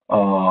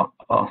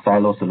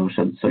silo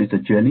solution. So it's a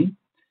journey.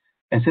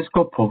 And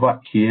Cisco provide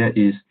here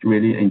is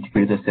really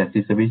integrated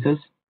SASE services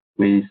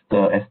with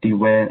the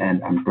SD-WAN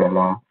and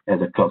Umbrella as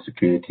a cloud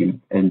security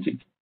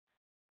engine.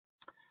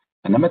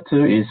 And number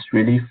two is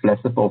really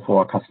flexible for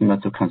our customer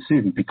to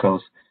consume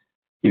because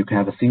you can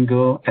have a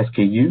single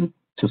SKU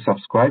to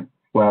subscribe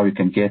where you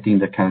can get in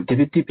the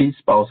connectivity piece,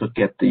 but also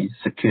get the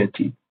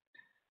security.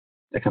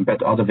 Compared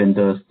to other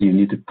vendors, you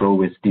need to go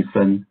with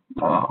different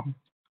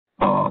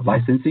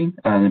licensing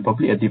and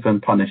probably a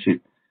different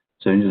partnership.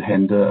 So you need to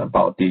handle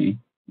about the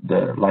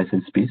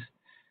license piece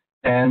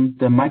and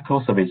the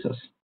microservices,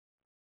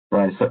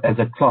 right? So as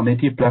a cloud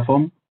native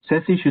platform,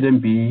 SASE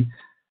shouldn't be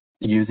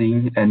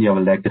using any of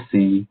a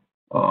legacy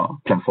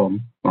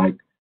platform, like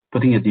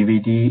putting a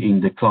DVD in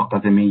the cloud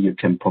doesn't mean you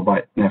can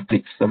provide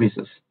Netflix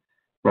services,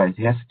 right?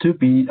 It has to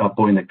be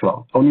both in the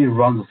cloud. Only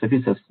run the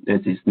services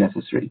that is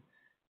necessary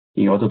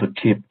in order to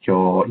keep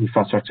your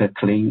infrastructure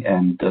clean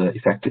and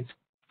effective.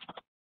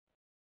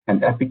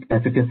 And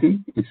efficacy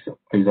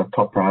is a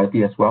top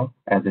priority as well,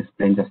 as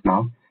explained just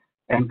now.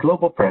 And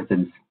global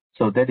presence.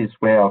 So that is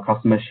where our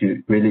customers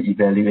should really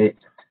evaluate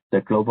the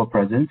global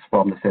presence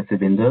from the SASE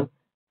vendor,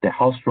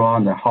 how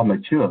strong and how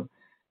mature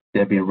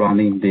they've been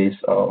running this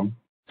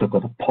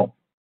so-called POP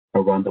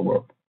around the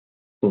world.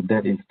 So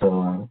that is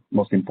the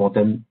most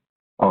important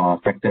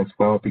factor as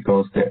well,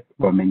 because they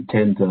will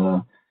maintain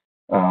the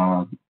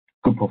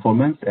good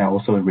performance and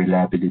also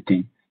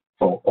reliability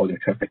for all your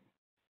traffic.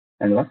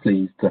 And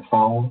lastly, is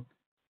how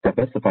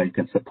diversified you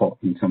can support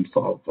in terms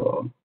of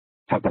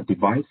type of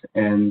device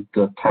and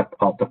the type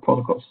of the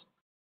protocols.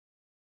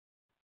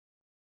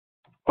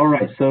 All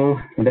right, so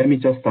let me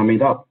just sum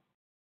it up.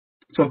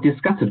 So what I've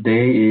discussed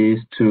today is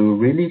to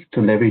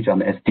leverage on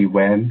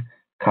SD-WAN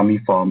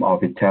coming from our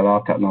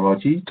Vitella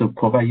technology to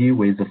provide you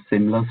with a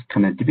seamless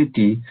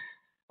connectivity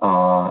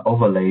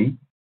overlay,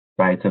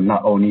 right? And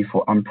not only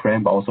for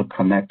on-prem, but also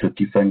connect to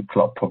different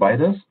cloud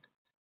providers.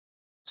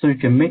 So you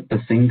can make a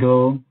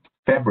single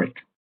fabric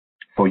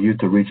for you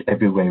to reach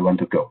everywhere you want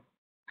to go.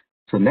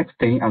 So next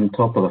thing on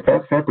top of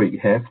the fabric you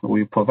have,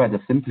 we provide a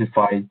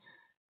simplified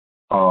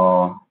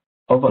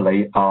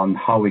overlay on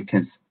how we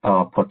can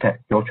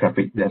protect your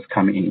traffic that's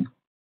coming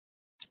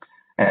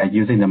in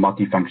using the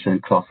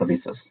multifunction cloud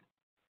services.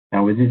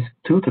 And with these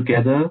two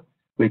together,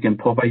 we can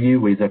provide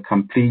you with a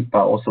complete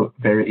but also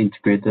very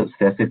integrated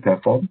SASE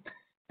platform.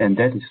 And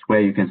that is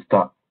where you can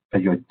start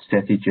your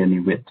SASE journey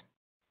with.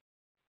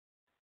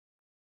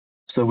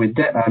 So with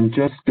that, I'm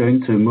just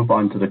going to move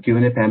on to the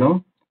Q&A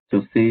panel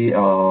to see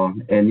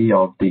any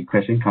of the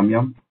questions coming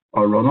up.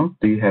 Ronald,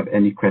 do you have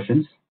any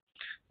questions?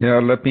 Yeah,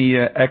 let me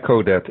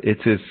echo that. It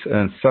is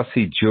a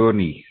SASE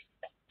journey.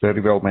 Very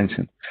well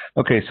mentioned.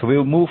 Okay, so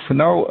we'll move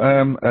now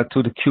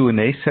to the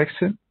Q&A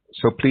section.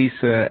 So please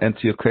enter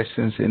your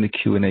questions in the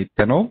Q&A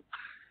panel.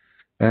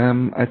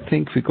 I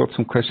think we got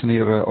some questions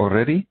here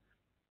already.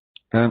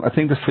 I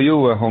think that's for you,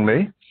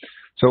 Honglei.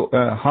 So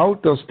how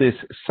does this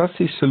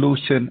SASE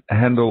solution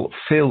handle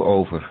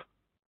failover?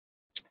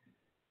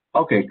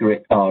 Okay,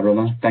 great,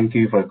 Ronald. Thank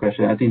you for the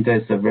question. I think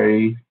that's a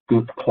very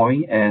good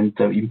point and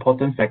the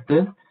important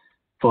factor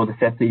for the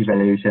SASE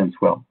evaluation as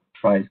well,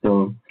 right?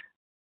 So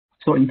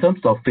in terms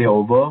of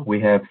failover,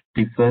 we have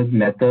different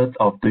methods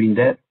of doing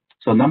that.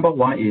 So number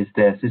one is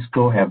that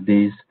Cisco have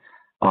this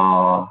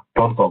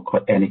protocol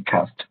called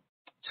Anycast.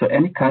 So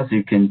Anycast,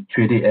 you can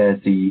treat it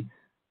as the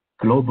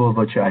global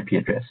virtual IP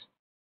address,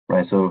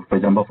 right? So for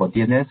example, for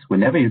DNS,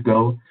 whenever you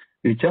go,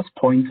 you just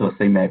point to the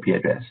same IP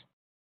address.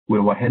 We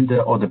will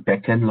handle all the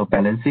backend load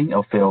balancing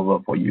of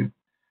failover for you.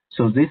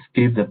 So this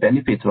gives the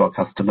benefit to our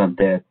customer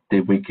that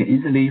we can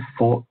easily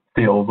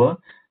failover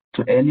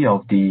to any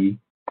of the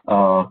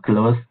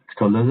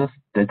closest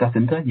data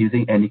center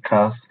using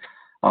Anycast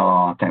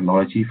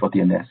technology for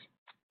DNS.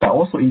 But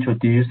also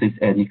introduce this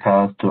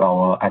Anycast to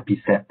our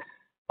IPsec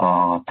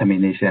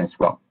termination as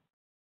well.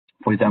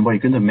 For example, you're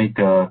going to make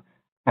a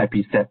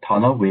IPsec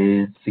tunnel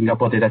with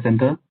Singapore data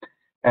center,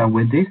 and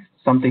when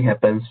something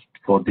happens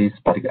for this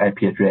particular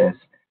IP address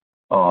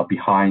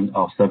behind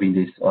or serving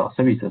these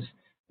services,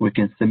 we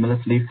can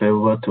seamlessly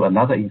failover to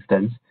another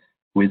instance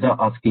without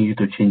asking you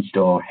to change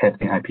your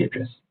heading IP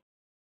address.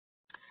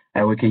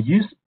 And we can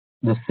use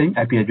the same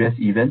IP address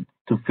even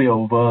to fail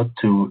over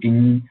to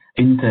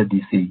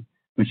inter-DC,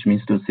 which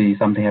means to see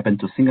something happen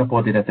to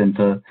Singapore data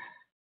center,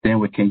 then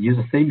we can use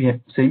the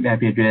same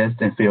IP address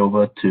and fail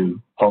over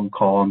to Hong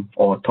Kong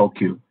or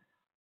Tokyo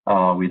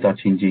without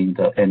changing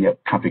any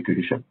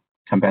configuration.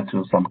 Compared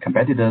to some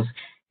competitors,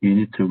 you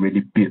need to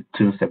really build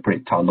two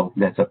separate tunnels.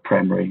 That's a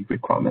primary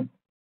requirement.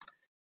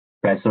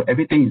 Right, so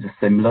everything is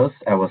seamless,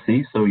 I will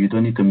say, so you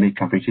don't need to make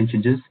configuration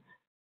changes,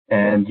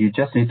 and you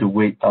just need to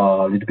wait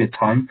a little bit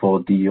time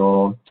for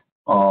your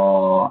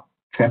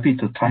traffic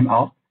to time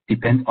out.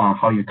 Depends on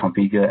how you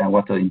configure and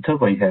what the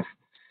interval you have.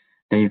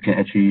 Then you can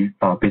actually,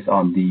 based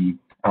on we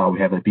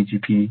have a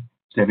BGP,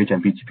 leverage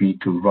and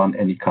BGP to run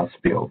any class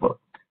failover.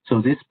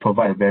 So this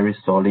provides a very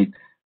solid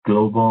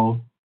global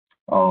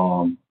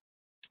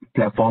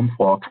platform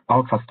for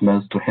our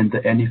customers to handle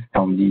any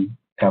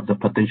of the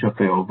potential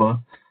failover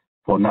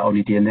for not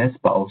only DNS,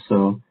 but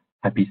also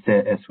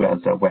IPsec as well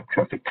as web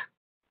traffic.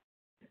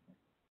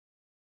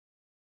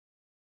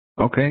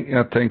 Okay,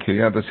 yeah, thank you.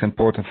 Yeah, that's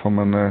important from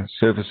a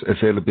service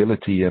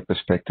availability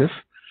perspective.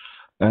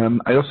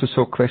 I also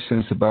saw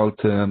questions about,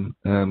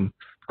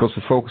 because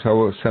we focus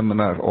our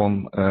seminar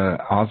on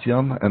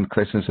ASEAN and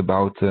questions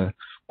about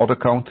other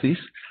countries.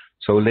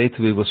 So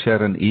later we will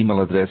share an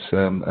email address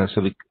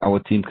so our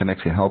team can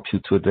actually help you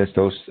to address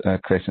those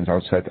questions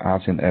outside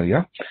ASEAN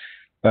area.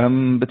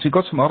 But we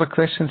got some other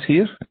questions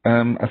here.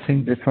 I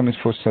think this one is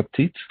for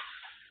Satit.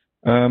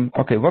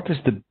 Okay, what is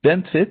the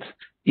bandwidth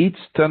each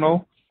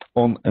tunnel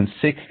on a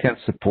SIG can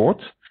support?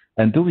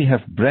 And do we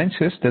have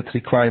branches that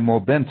require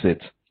more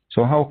bandwidth?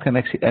 So how can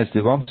actually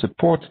SD-WAN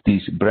support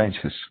these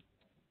branches?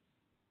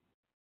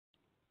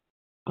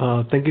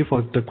 Thank you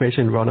for the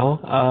question, Ronald.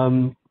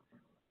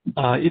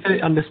 If I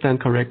understand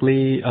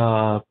correctly,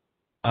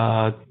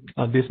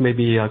 this may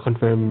be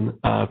confirmed.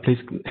 Please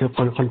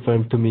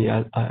confirm to me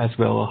as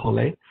well,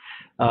 Hole.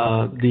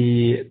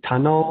 The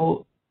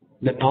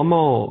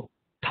normal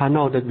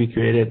tunnel that we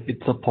created,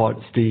 it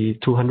supports the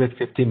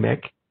 250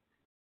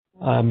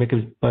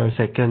 megabits per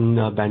second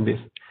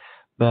bandwidth.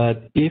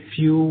 But if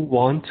you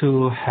want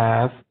to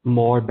have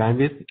more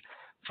bandwidth,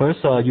 first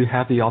you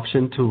have the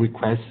option to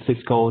request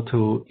Cisco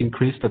to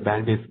increase the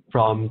bandwidth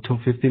from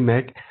 250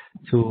 meg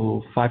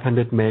to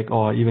 500 meg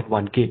or even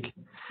 1 gig.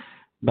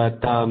 But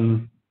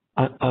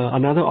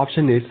another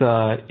option is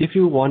if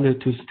you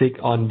wanted to stick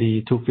on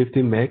the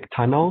 250 meg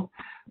tunnel,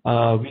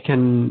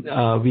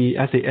 we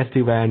as a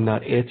SD-WAN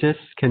edges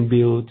can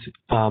build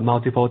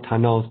multiple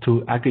tunnels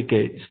to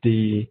aggregate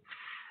the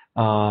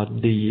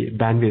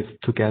bandwidth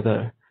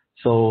together.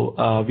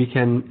 So we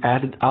can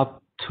add it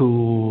up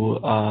to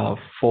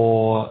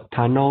 4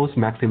 tunnels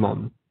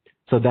maximum.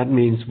 So that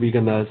means we're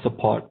gonna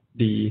support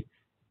the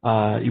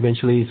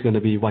eventually it's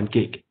gonna be 1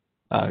 gig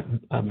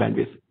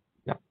bandwidth.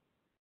 Yeah.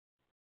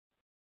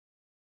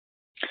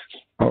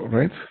 All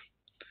right.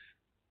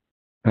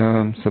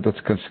 So that's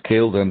can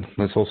scale then.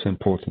 That's also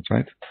important,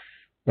 right?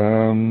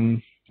 Let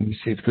me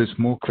see if there's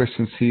more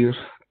questions here.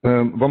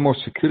 One more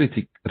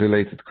security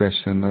related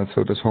question.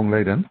 So that's Hong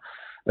Lei then.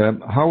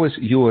 How is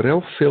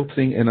URL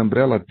filtering in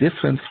Umbrella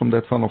different from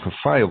that one of a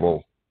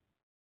firewall?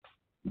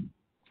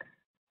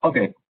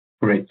 Okay,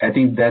 great. I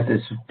think that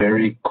is a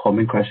very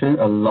common question.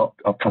 A lot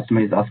of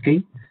customers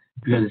asking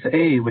because they say,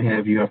 hey, we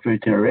have URL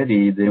filtering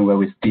already, then why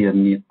we still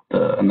need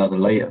another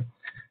layer?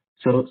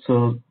 So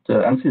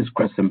the answer is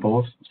quite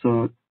simple.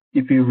 So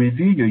if you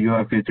review your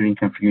URL filtering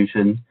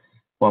configuration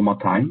one more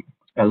time,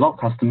 a lot of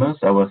customers,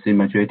 I will say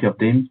majority of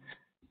them,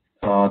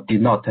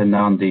 did not turn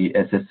on the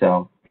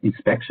SSL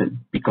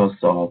inspection because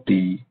of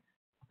the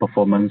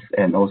performance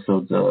and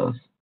also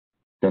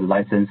the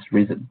license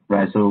reason,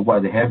 right? So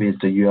what they have is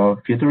the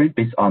URL filtering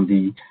based on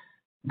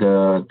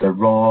the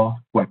raw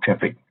web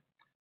traffic.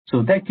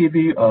 So that gives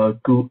you a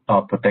good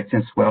protection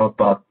as well,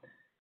 but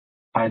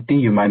I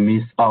think you might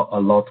miss out a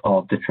lot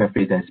of the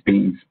traffic that's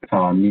being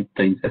need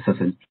the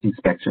SSL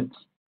inspections,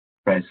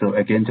 right? So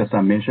again, just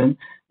I mentioned,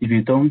 if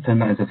you don't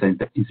turn on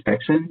SSL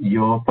inspection,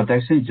 your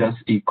protection is just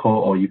equal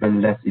or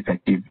even less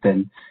effective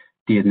than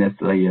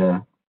DNS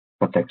layer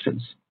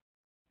protections.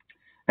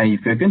 And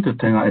if you're going to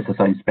turn on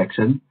SSL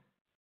inspection,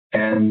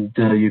 and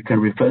you can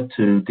refer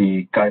to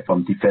the guide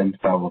from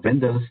different firewall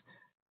vendors,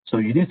 so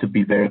you need to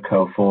be very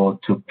careful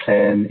to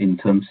plan in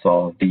terms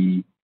of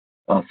the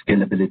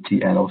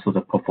scalability and also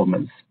the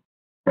performance,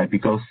 right?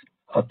 Because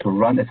to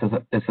run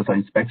SSL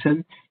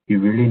inspection, you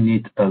really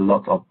need a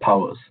lot of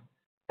powers.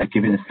 Like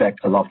given the fact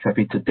a lot of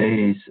traffic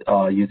today is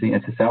using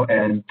SSL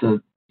and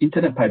the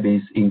internet pipe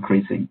is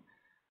increasing.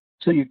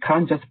 So you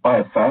can't just buy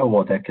a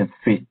firewall that can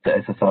fit the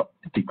SSL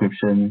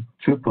decryption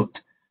throughput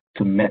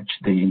to match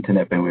the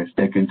internet bandwidth.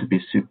 They're going to be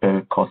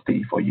super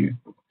costly for you.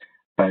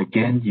 But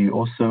again, you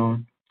also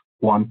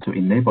want to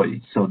enable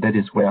it. So that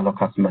is where a lot of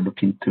customers are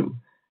looking to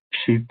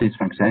shift this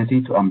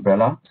functionality to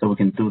Umbrella so we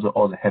can do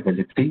all the heavy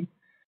lifting.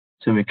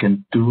 So we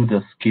can do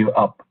the scale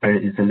up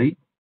very easily,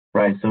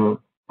 right?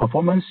 So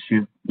performance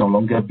should no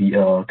longer be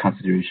a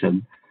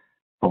consideration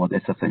for the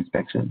SSL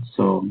inspection.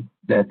 So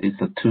that is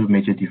the two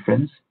major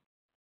difference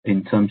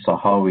in terms of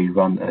how we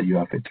run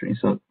URL filtering.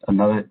 So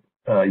another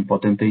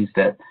important thing is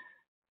that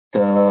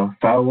the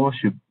firewall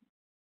should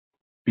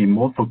be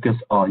more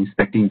focused on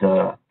inspecting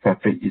the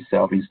traffic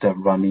itself instead of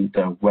running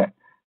the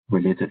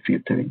web-related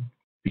filtering.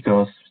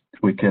 Because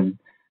we can,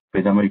 for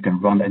example, you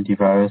can run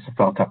antivirus,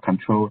 file type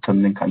control,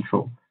 terminal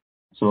control.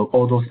 So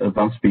all those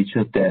advanced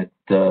features that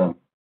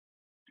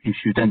you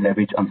shouldn't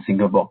leverage on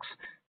single box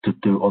to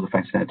do all the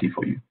functionality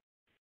for you.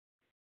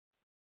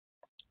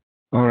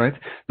 All right.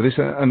 There is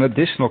an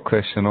additional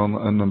question on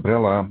an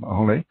umbrella,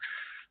 Hong-Lei.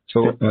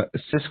 So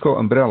Cisco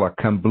Umbrella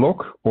can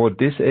block or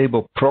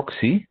disable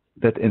proxy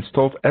that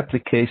installed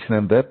application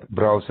and web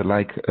browser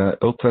like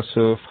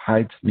UltraSurf,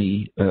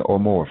 Hide.me, or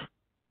more.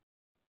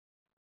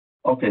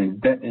 Okay,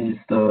 that is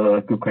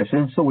a good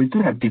question. So we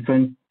do have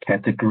different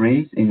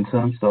categories in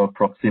terms of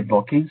proxy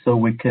blocking. So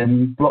we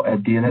can block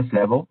at DNS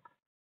level,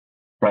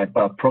 right?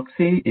 But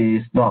proxy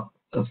is not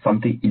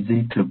something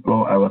easy to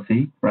block, I would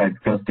say, right?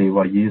 Because they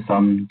will use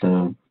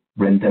the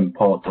random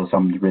port or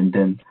some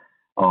random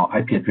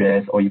IP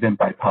address or even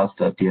bypass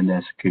the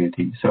DNS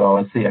security. So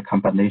I would say a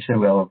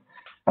combination of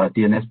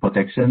DNS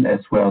protection as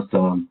well as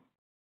the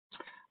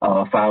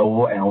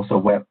firewall and also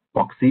web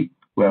proxy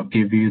will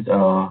give you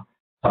the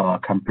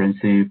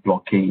comprehensive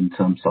blocking in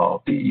terms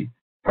of the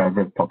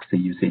private proxy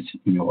usage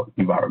in your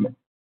environment.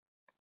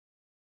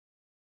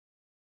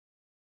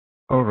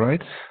 All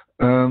right.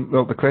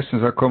 Well, the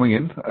questions are coming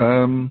in.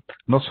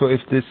 Not sure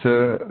if this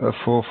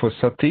for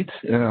Satit.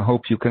 I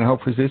hope you can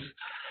help with this,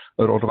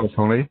 or otherwise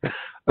Hong-Lei.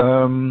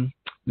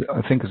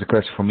 I think it's a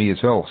question for me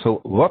as well.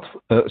 So, would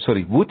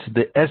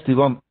the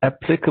SD-WAN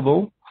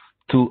applicable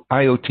to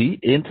IoT,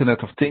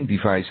 Internet of Things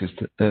devices,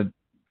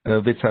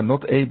 which are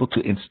not able to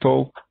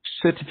install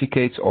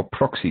certificates or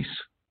proxies?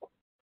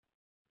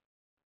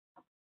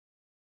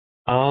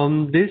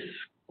 This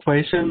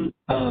question,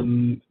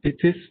 it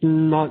is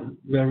not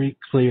very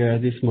clear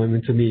at this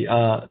moment to me.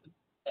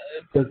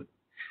 But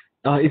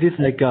it is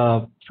like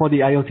for the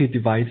IoT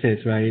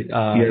devices, right?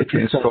 To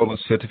install a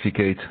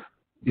certificate.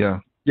 Yeah.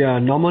 Yeah.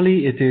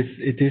 Normally, it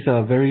is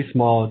a very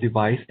small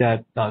device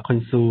that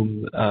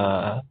consume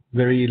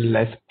very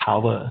less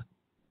power,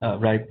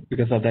 right?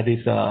 Because that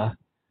is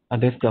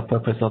that's the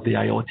purpose of the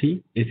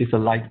IoT. It is a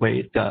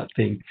lightweight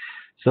thing.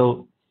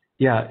 So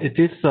yeah, it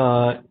is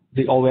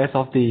the OS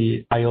of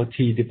the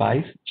IoT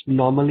device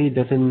normally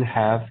doesn't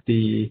have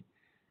the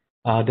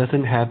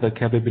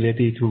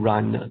capability to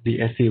run the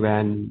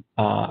SD-WAN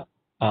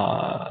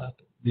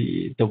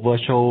the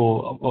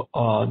virtual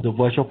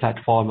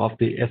platform of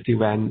the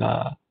SD-WAN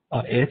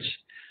edge.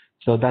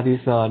 So that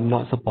is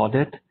not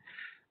supported.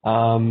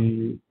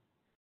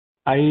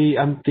 I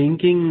am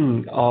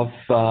thinking of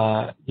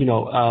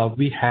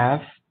we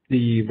have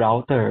the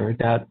router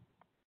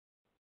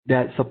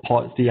that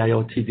supports the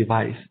IoT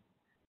device.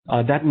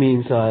 That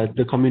means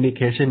the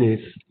communication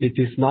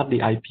is not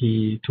the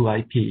IP to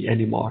IP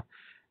anymore.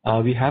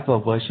 We have a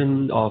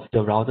version of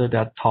the router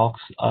that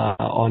talks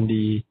on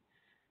the,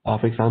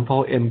 for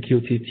example,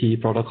 MQTT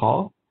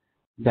protocol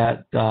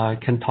that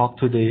can talk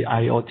to the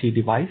IoT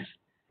device,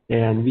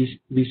 and we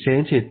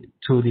change it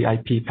to the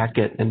IP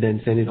packet and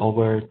then send it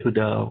over to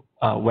the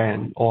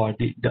WAN or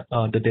the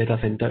data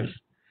centers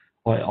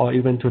or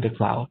even to the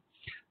cloud.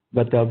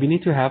 But we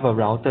need to have a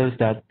routers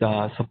that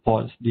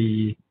supports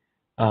the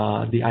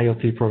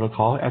IoT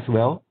protocol as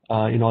well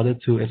in order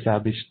to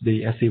establish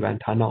the SD-WAN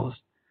tunnels.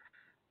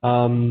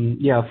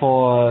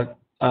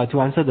 To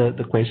answer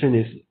the question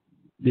is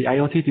the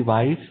IoT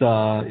device.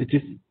 It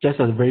is just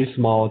a very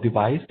small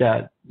device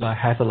that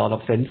has a lot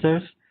of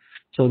sensors.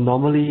 So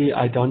normally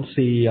I don't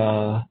see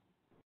that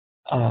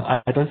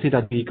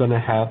we're gonna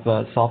have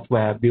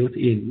software built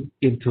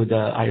into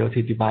the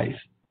IoT device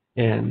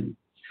and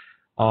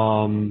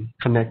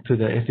connect to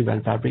the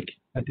SD-WAN fabric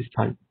at this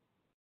time.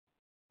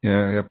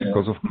 Yeah,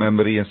 because of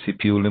memory and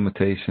CPU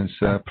limitations,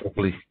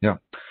 probably. Yeah.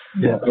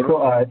 Yeah.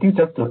 So I think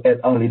just to add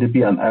on a little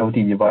bit on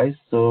IoT device.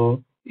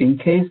 So in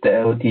case the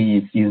IoT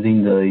is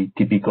using the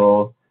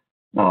typical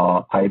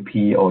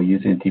IP or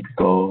using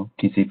typical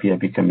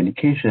TCP/IP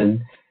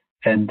communication,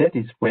 and that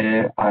is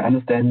where I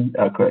understand.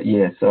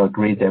 Yes, I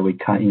agree that we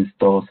can't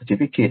install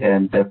certificate,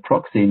 and the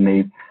proxy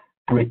may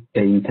break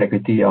the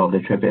integrity of the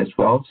traffic as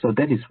well. So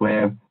that is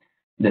where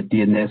the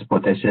DNS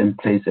protection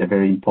plays a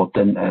very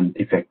important and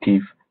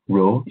effective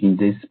role in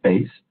this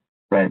space,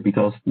 right?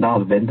 Because now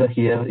the vendor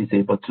here is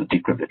able to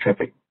decrypt the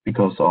traffic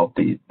because of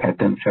the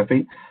pattern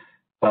traffic,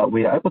 but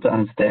we are able to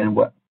understand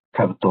what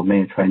type of domain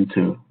you're trying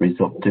to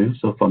resolve to.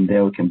 So from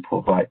there, we can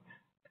provide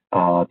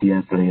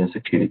DNS layer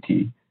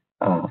security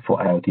for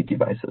IoT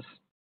devices.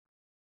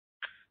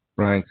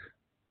 Right.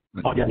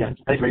 Oh, yeah.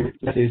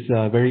 That is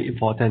a very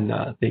important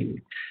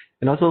thing.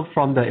 And also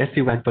from the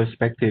SD-WAN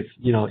perspective,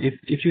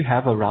 if you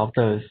have a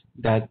router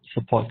that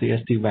supports the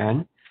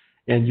SD-WAN,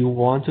 and you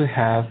want to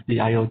have the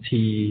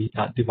IoT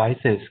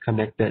devices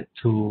connected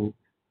to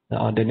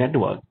the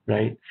network,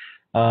 right?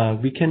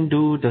 We can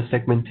do the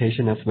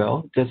segmentation as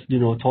well. Just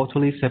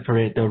totally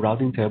separate the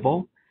routing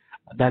table.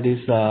 That is,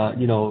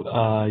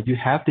 you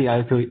have the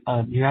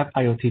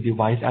IoT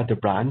device at the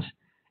branch,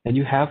 and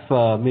you have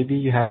maybe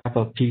you have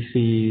a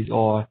PC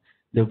or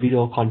the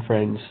video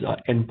conference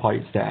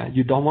endpoints there.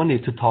 You don't want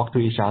it to talk to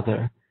each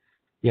other.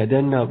 Yeah,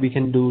 then we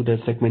can do the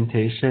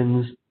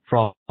segmentations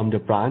from the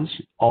branch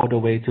all the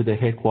way to the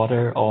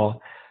headquarter or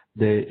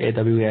the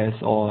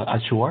AWS or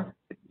Azure.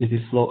 It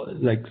is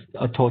like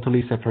a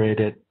totally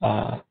separated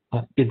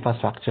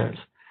infrastructures.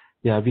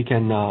 Yeah, we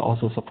can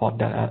also support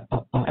that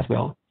as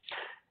well.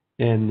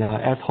 And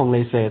as Hong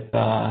Lei said,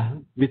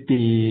 with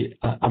the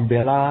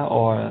umbrella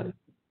or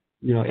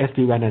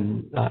SD-WAN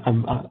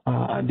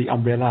and the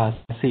umbrella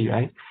SASE,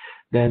 right?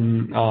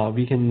 Then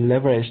we can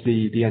leverage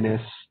the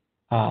DNS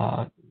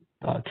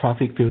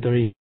traffic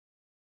filtering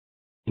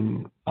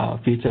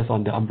features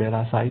on the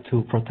umbrella side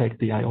to protect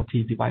the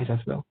IoT device as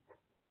well.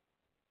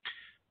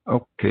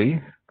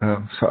 Okay,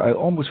 so I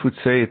almost would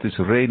say it is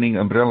raining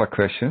umbrella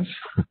questions.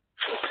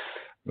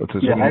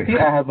 Yeah, I think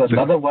I have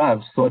another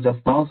one. So just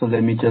now, so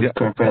let me just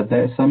clarify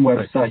that some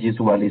website use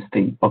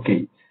whitelisting.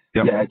 Okay.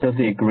 Yeah, I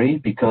totally agree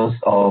because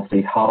of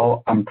the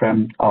how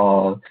on-prem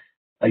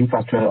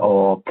infrastructure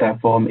or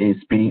platform is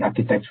being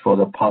architected for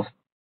the past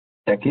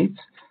decades.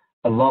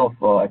 A lot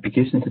of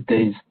applications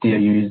today is still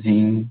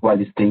using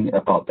whitelisting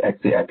about the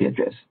exit IP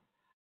address.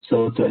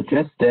 So to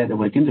address that,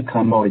 we're going to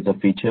come up with a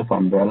feature for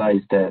Umbrella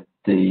is that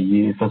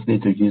you first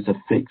need to use a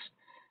fixed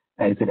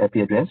exit IP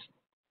address,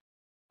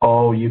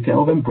 or you can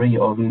even bring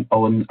your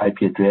own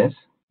IP address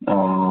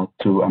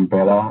to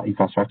Umbrella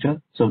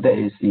infrastructure. So that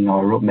is in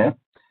our roadmap.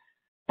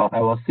 But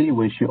I will say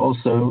we should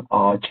also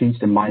change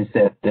the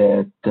mindset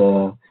that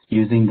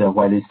using the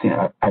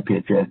whitelisting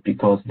IP address,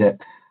 because that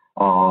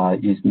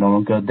is no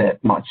longer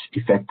that much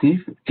effective,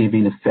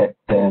 given the fact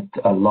that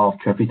a lot of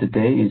traffic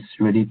today is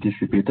really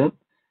distributed.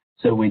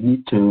 So we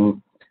need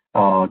to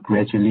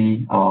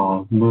gradually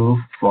move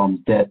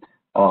from that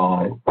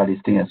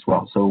whitelisting as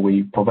well. So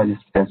we provide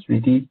this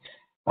facility,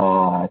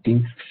 I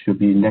think should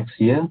be next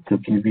year, to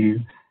give you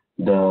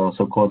the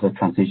so-called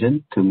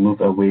transition to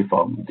move away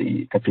from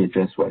the IP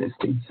address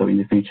whitelisting. So in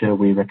the future,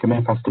 we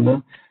recommend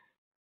customers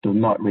do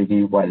not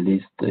really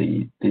whitelist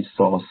the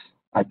source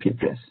IP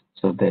address.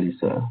 So that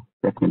is a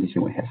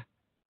recommendation we have.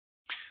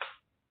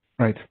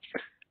 Right.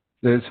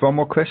 There's one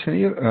more question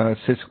here.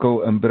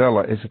 Cisco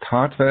Umbrella, is it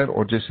hardware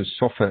or just a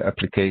software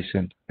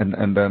application?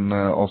 And then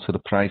also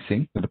the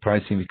pricing. The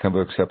pricing, we can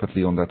work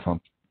separately on that one.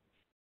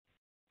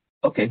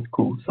 Okay,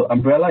 cool. So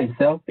Umbrella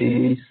itself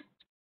is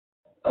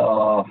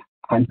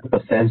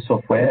 100%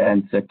 software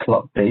and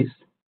cloud-based,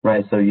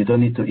 right? So you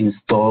don't need to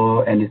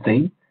install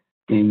anything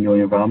in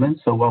your environment.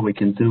 So what we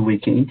can do, we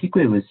can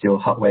integrate with your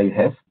hardware you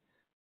have.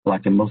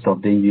 Like most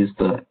of them use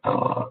the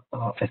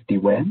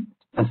SD-WAN,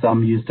 and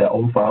some use their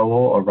own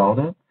firewall or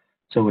router.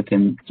 So we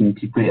can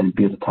integrate and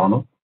build a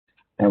tunnel,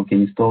 and we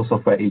can install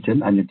software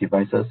agent on your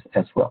devices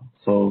as well.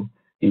 So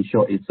in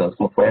short, it's a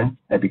software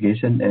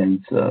application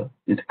and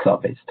it's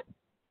cloud-based.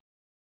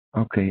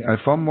 Okay, I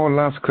have one more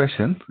last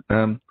question.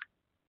 I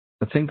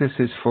think this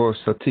is for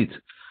Satit.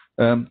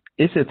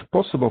 Is it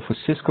possible for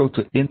Cisco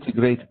to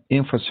integrate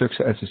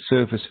infrastructure as a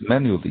service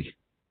manually?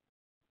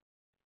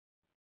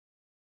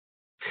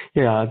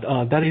 Yeah,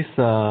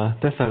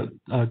 that's a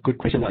good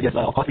question. Yes,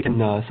 of course we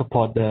can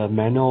support the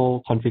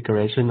manual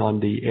configuration on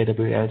the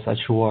AWS,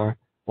 Azure,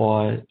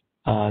 or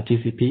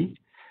GCP.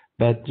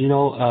 But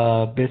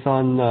based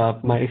on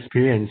my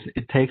experience,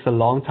 it takes a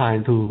long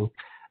time to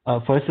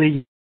firstly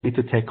you need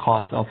to take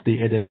cost of the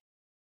AWS,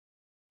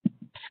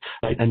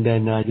 right? And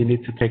then you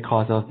need to take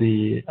cost of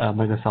the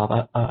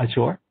Microsoft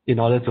Azure in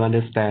order to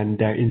understand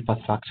their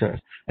infrastructure,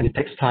 and it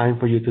takes time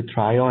for you to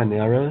trial and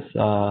errors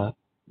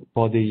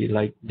for the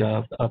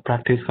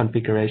practice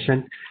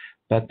configuration.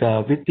 But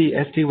with the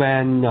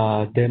SD-WAN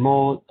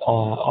demo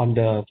on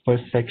the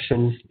first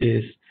sections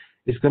is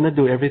going to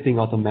do everything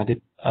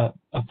automatic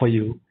for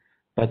you.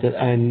 But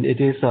and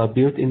it is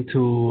built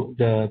into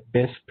the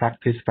best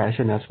practice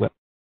fashion as well.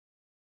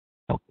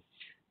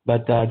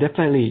 But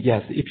definitely,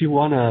 yes, if you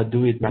want to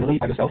do it manually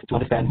by yourself to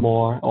understand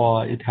more,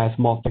 or it has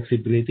more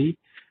flexibility,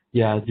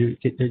 yeah, you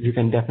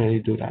can definitely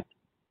do that.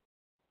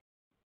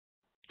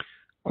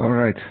 All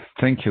right,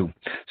 thank you.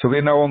 So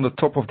we're now on the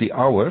top of the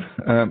hour,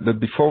 but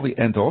before we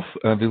end off,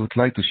 we would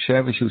like to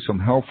share with you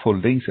some helpful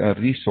links and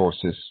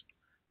resources,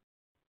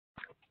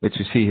 which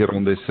you see here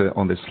on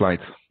this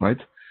slide, right?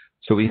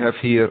 So we have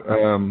here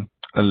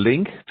a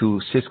link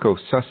to Cisco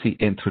SASE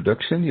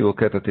introduction. You will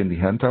get it in the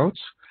handouts.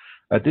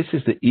 This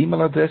is the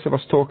email address I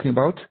was talking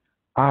about.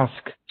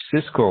 Ask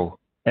Cisco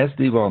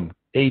SD1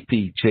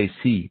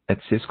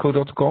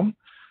 apjc@cisco.com.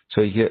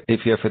 So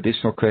if you have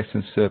additional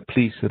questions,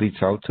 please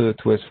reach out to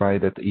us via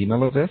that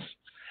email address.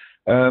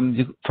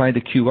 You find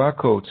the QR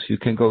codes. You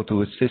can go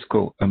to a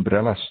Cisco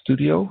Umbrella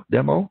Studio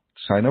demo.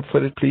 Sign up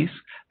for it, please.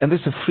 And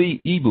there's a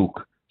free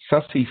ebook,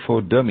 SASE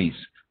for Dummies.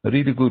 A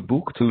really good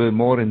book to learn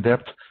more in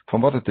depth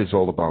from what it is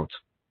all about.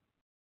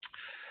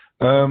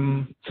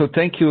 So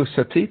thank you,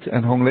 Satit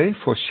and Hong Lei,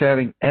 for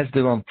sharing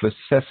SD-WAN plus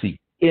SASE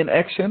in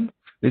action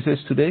with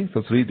us today. It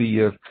was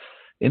really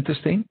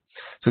interesting.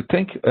 So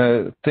thank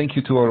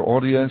you to our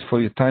audience for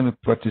your time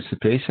and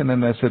participation.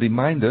 And as a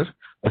reminder,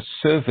 a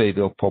survey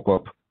will pop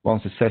up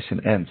once the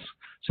session ends.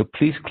 So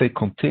please click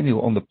continue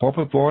on the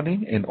pop-up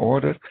warning in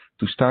order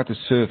to start the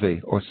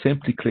survey, or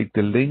simply click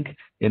the link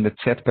in the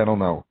chat panel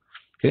now.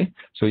 Okay,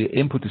 so your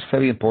input is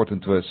very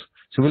important to us.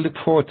 So we look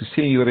forward to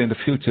seeing you in the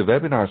future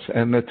webinars,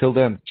 and till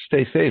then,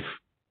 stay safe.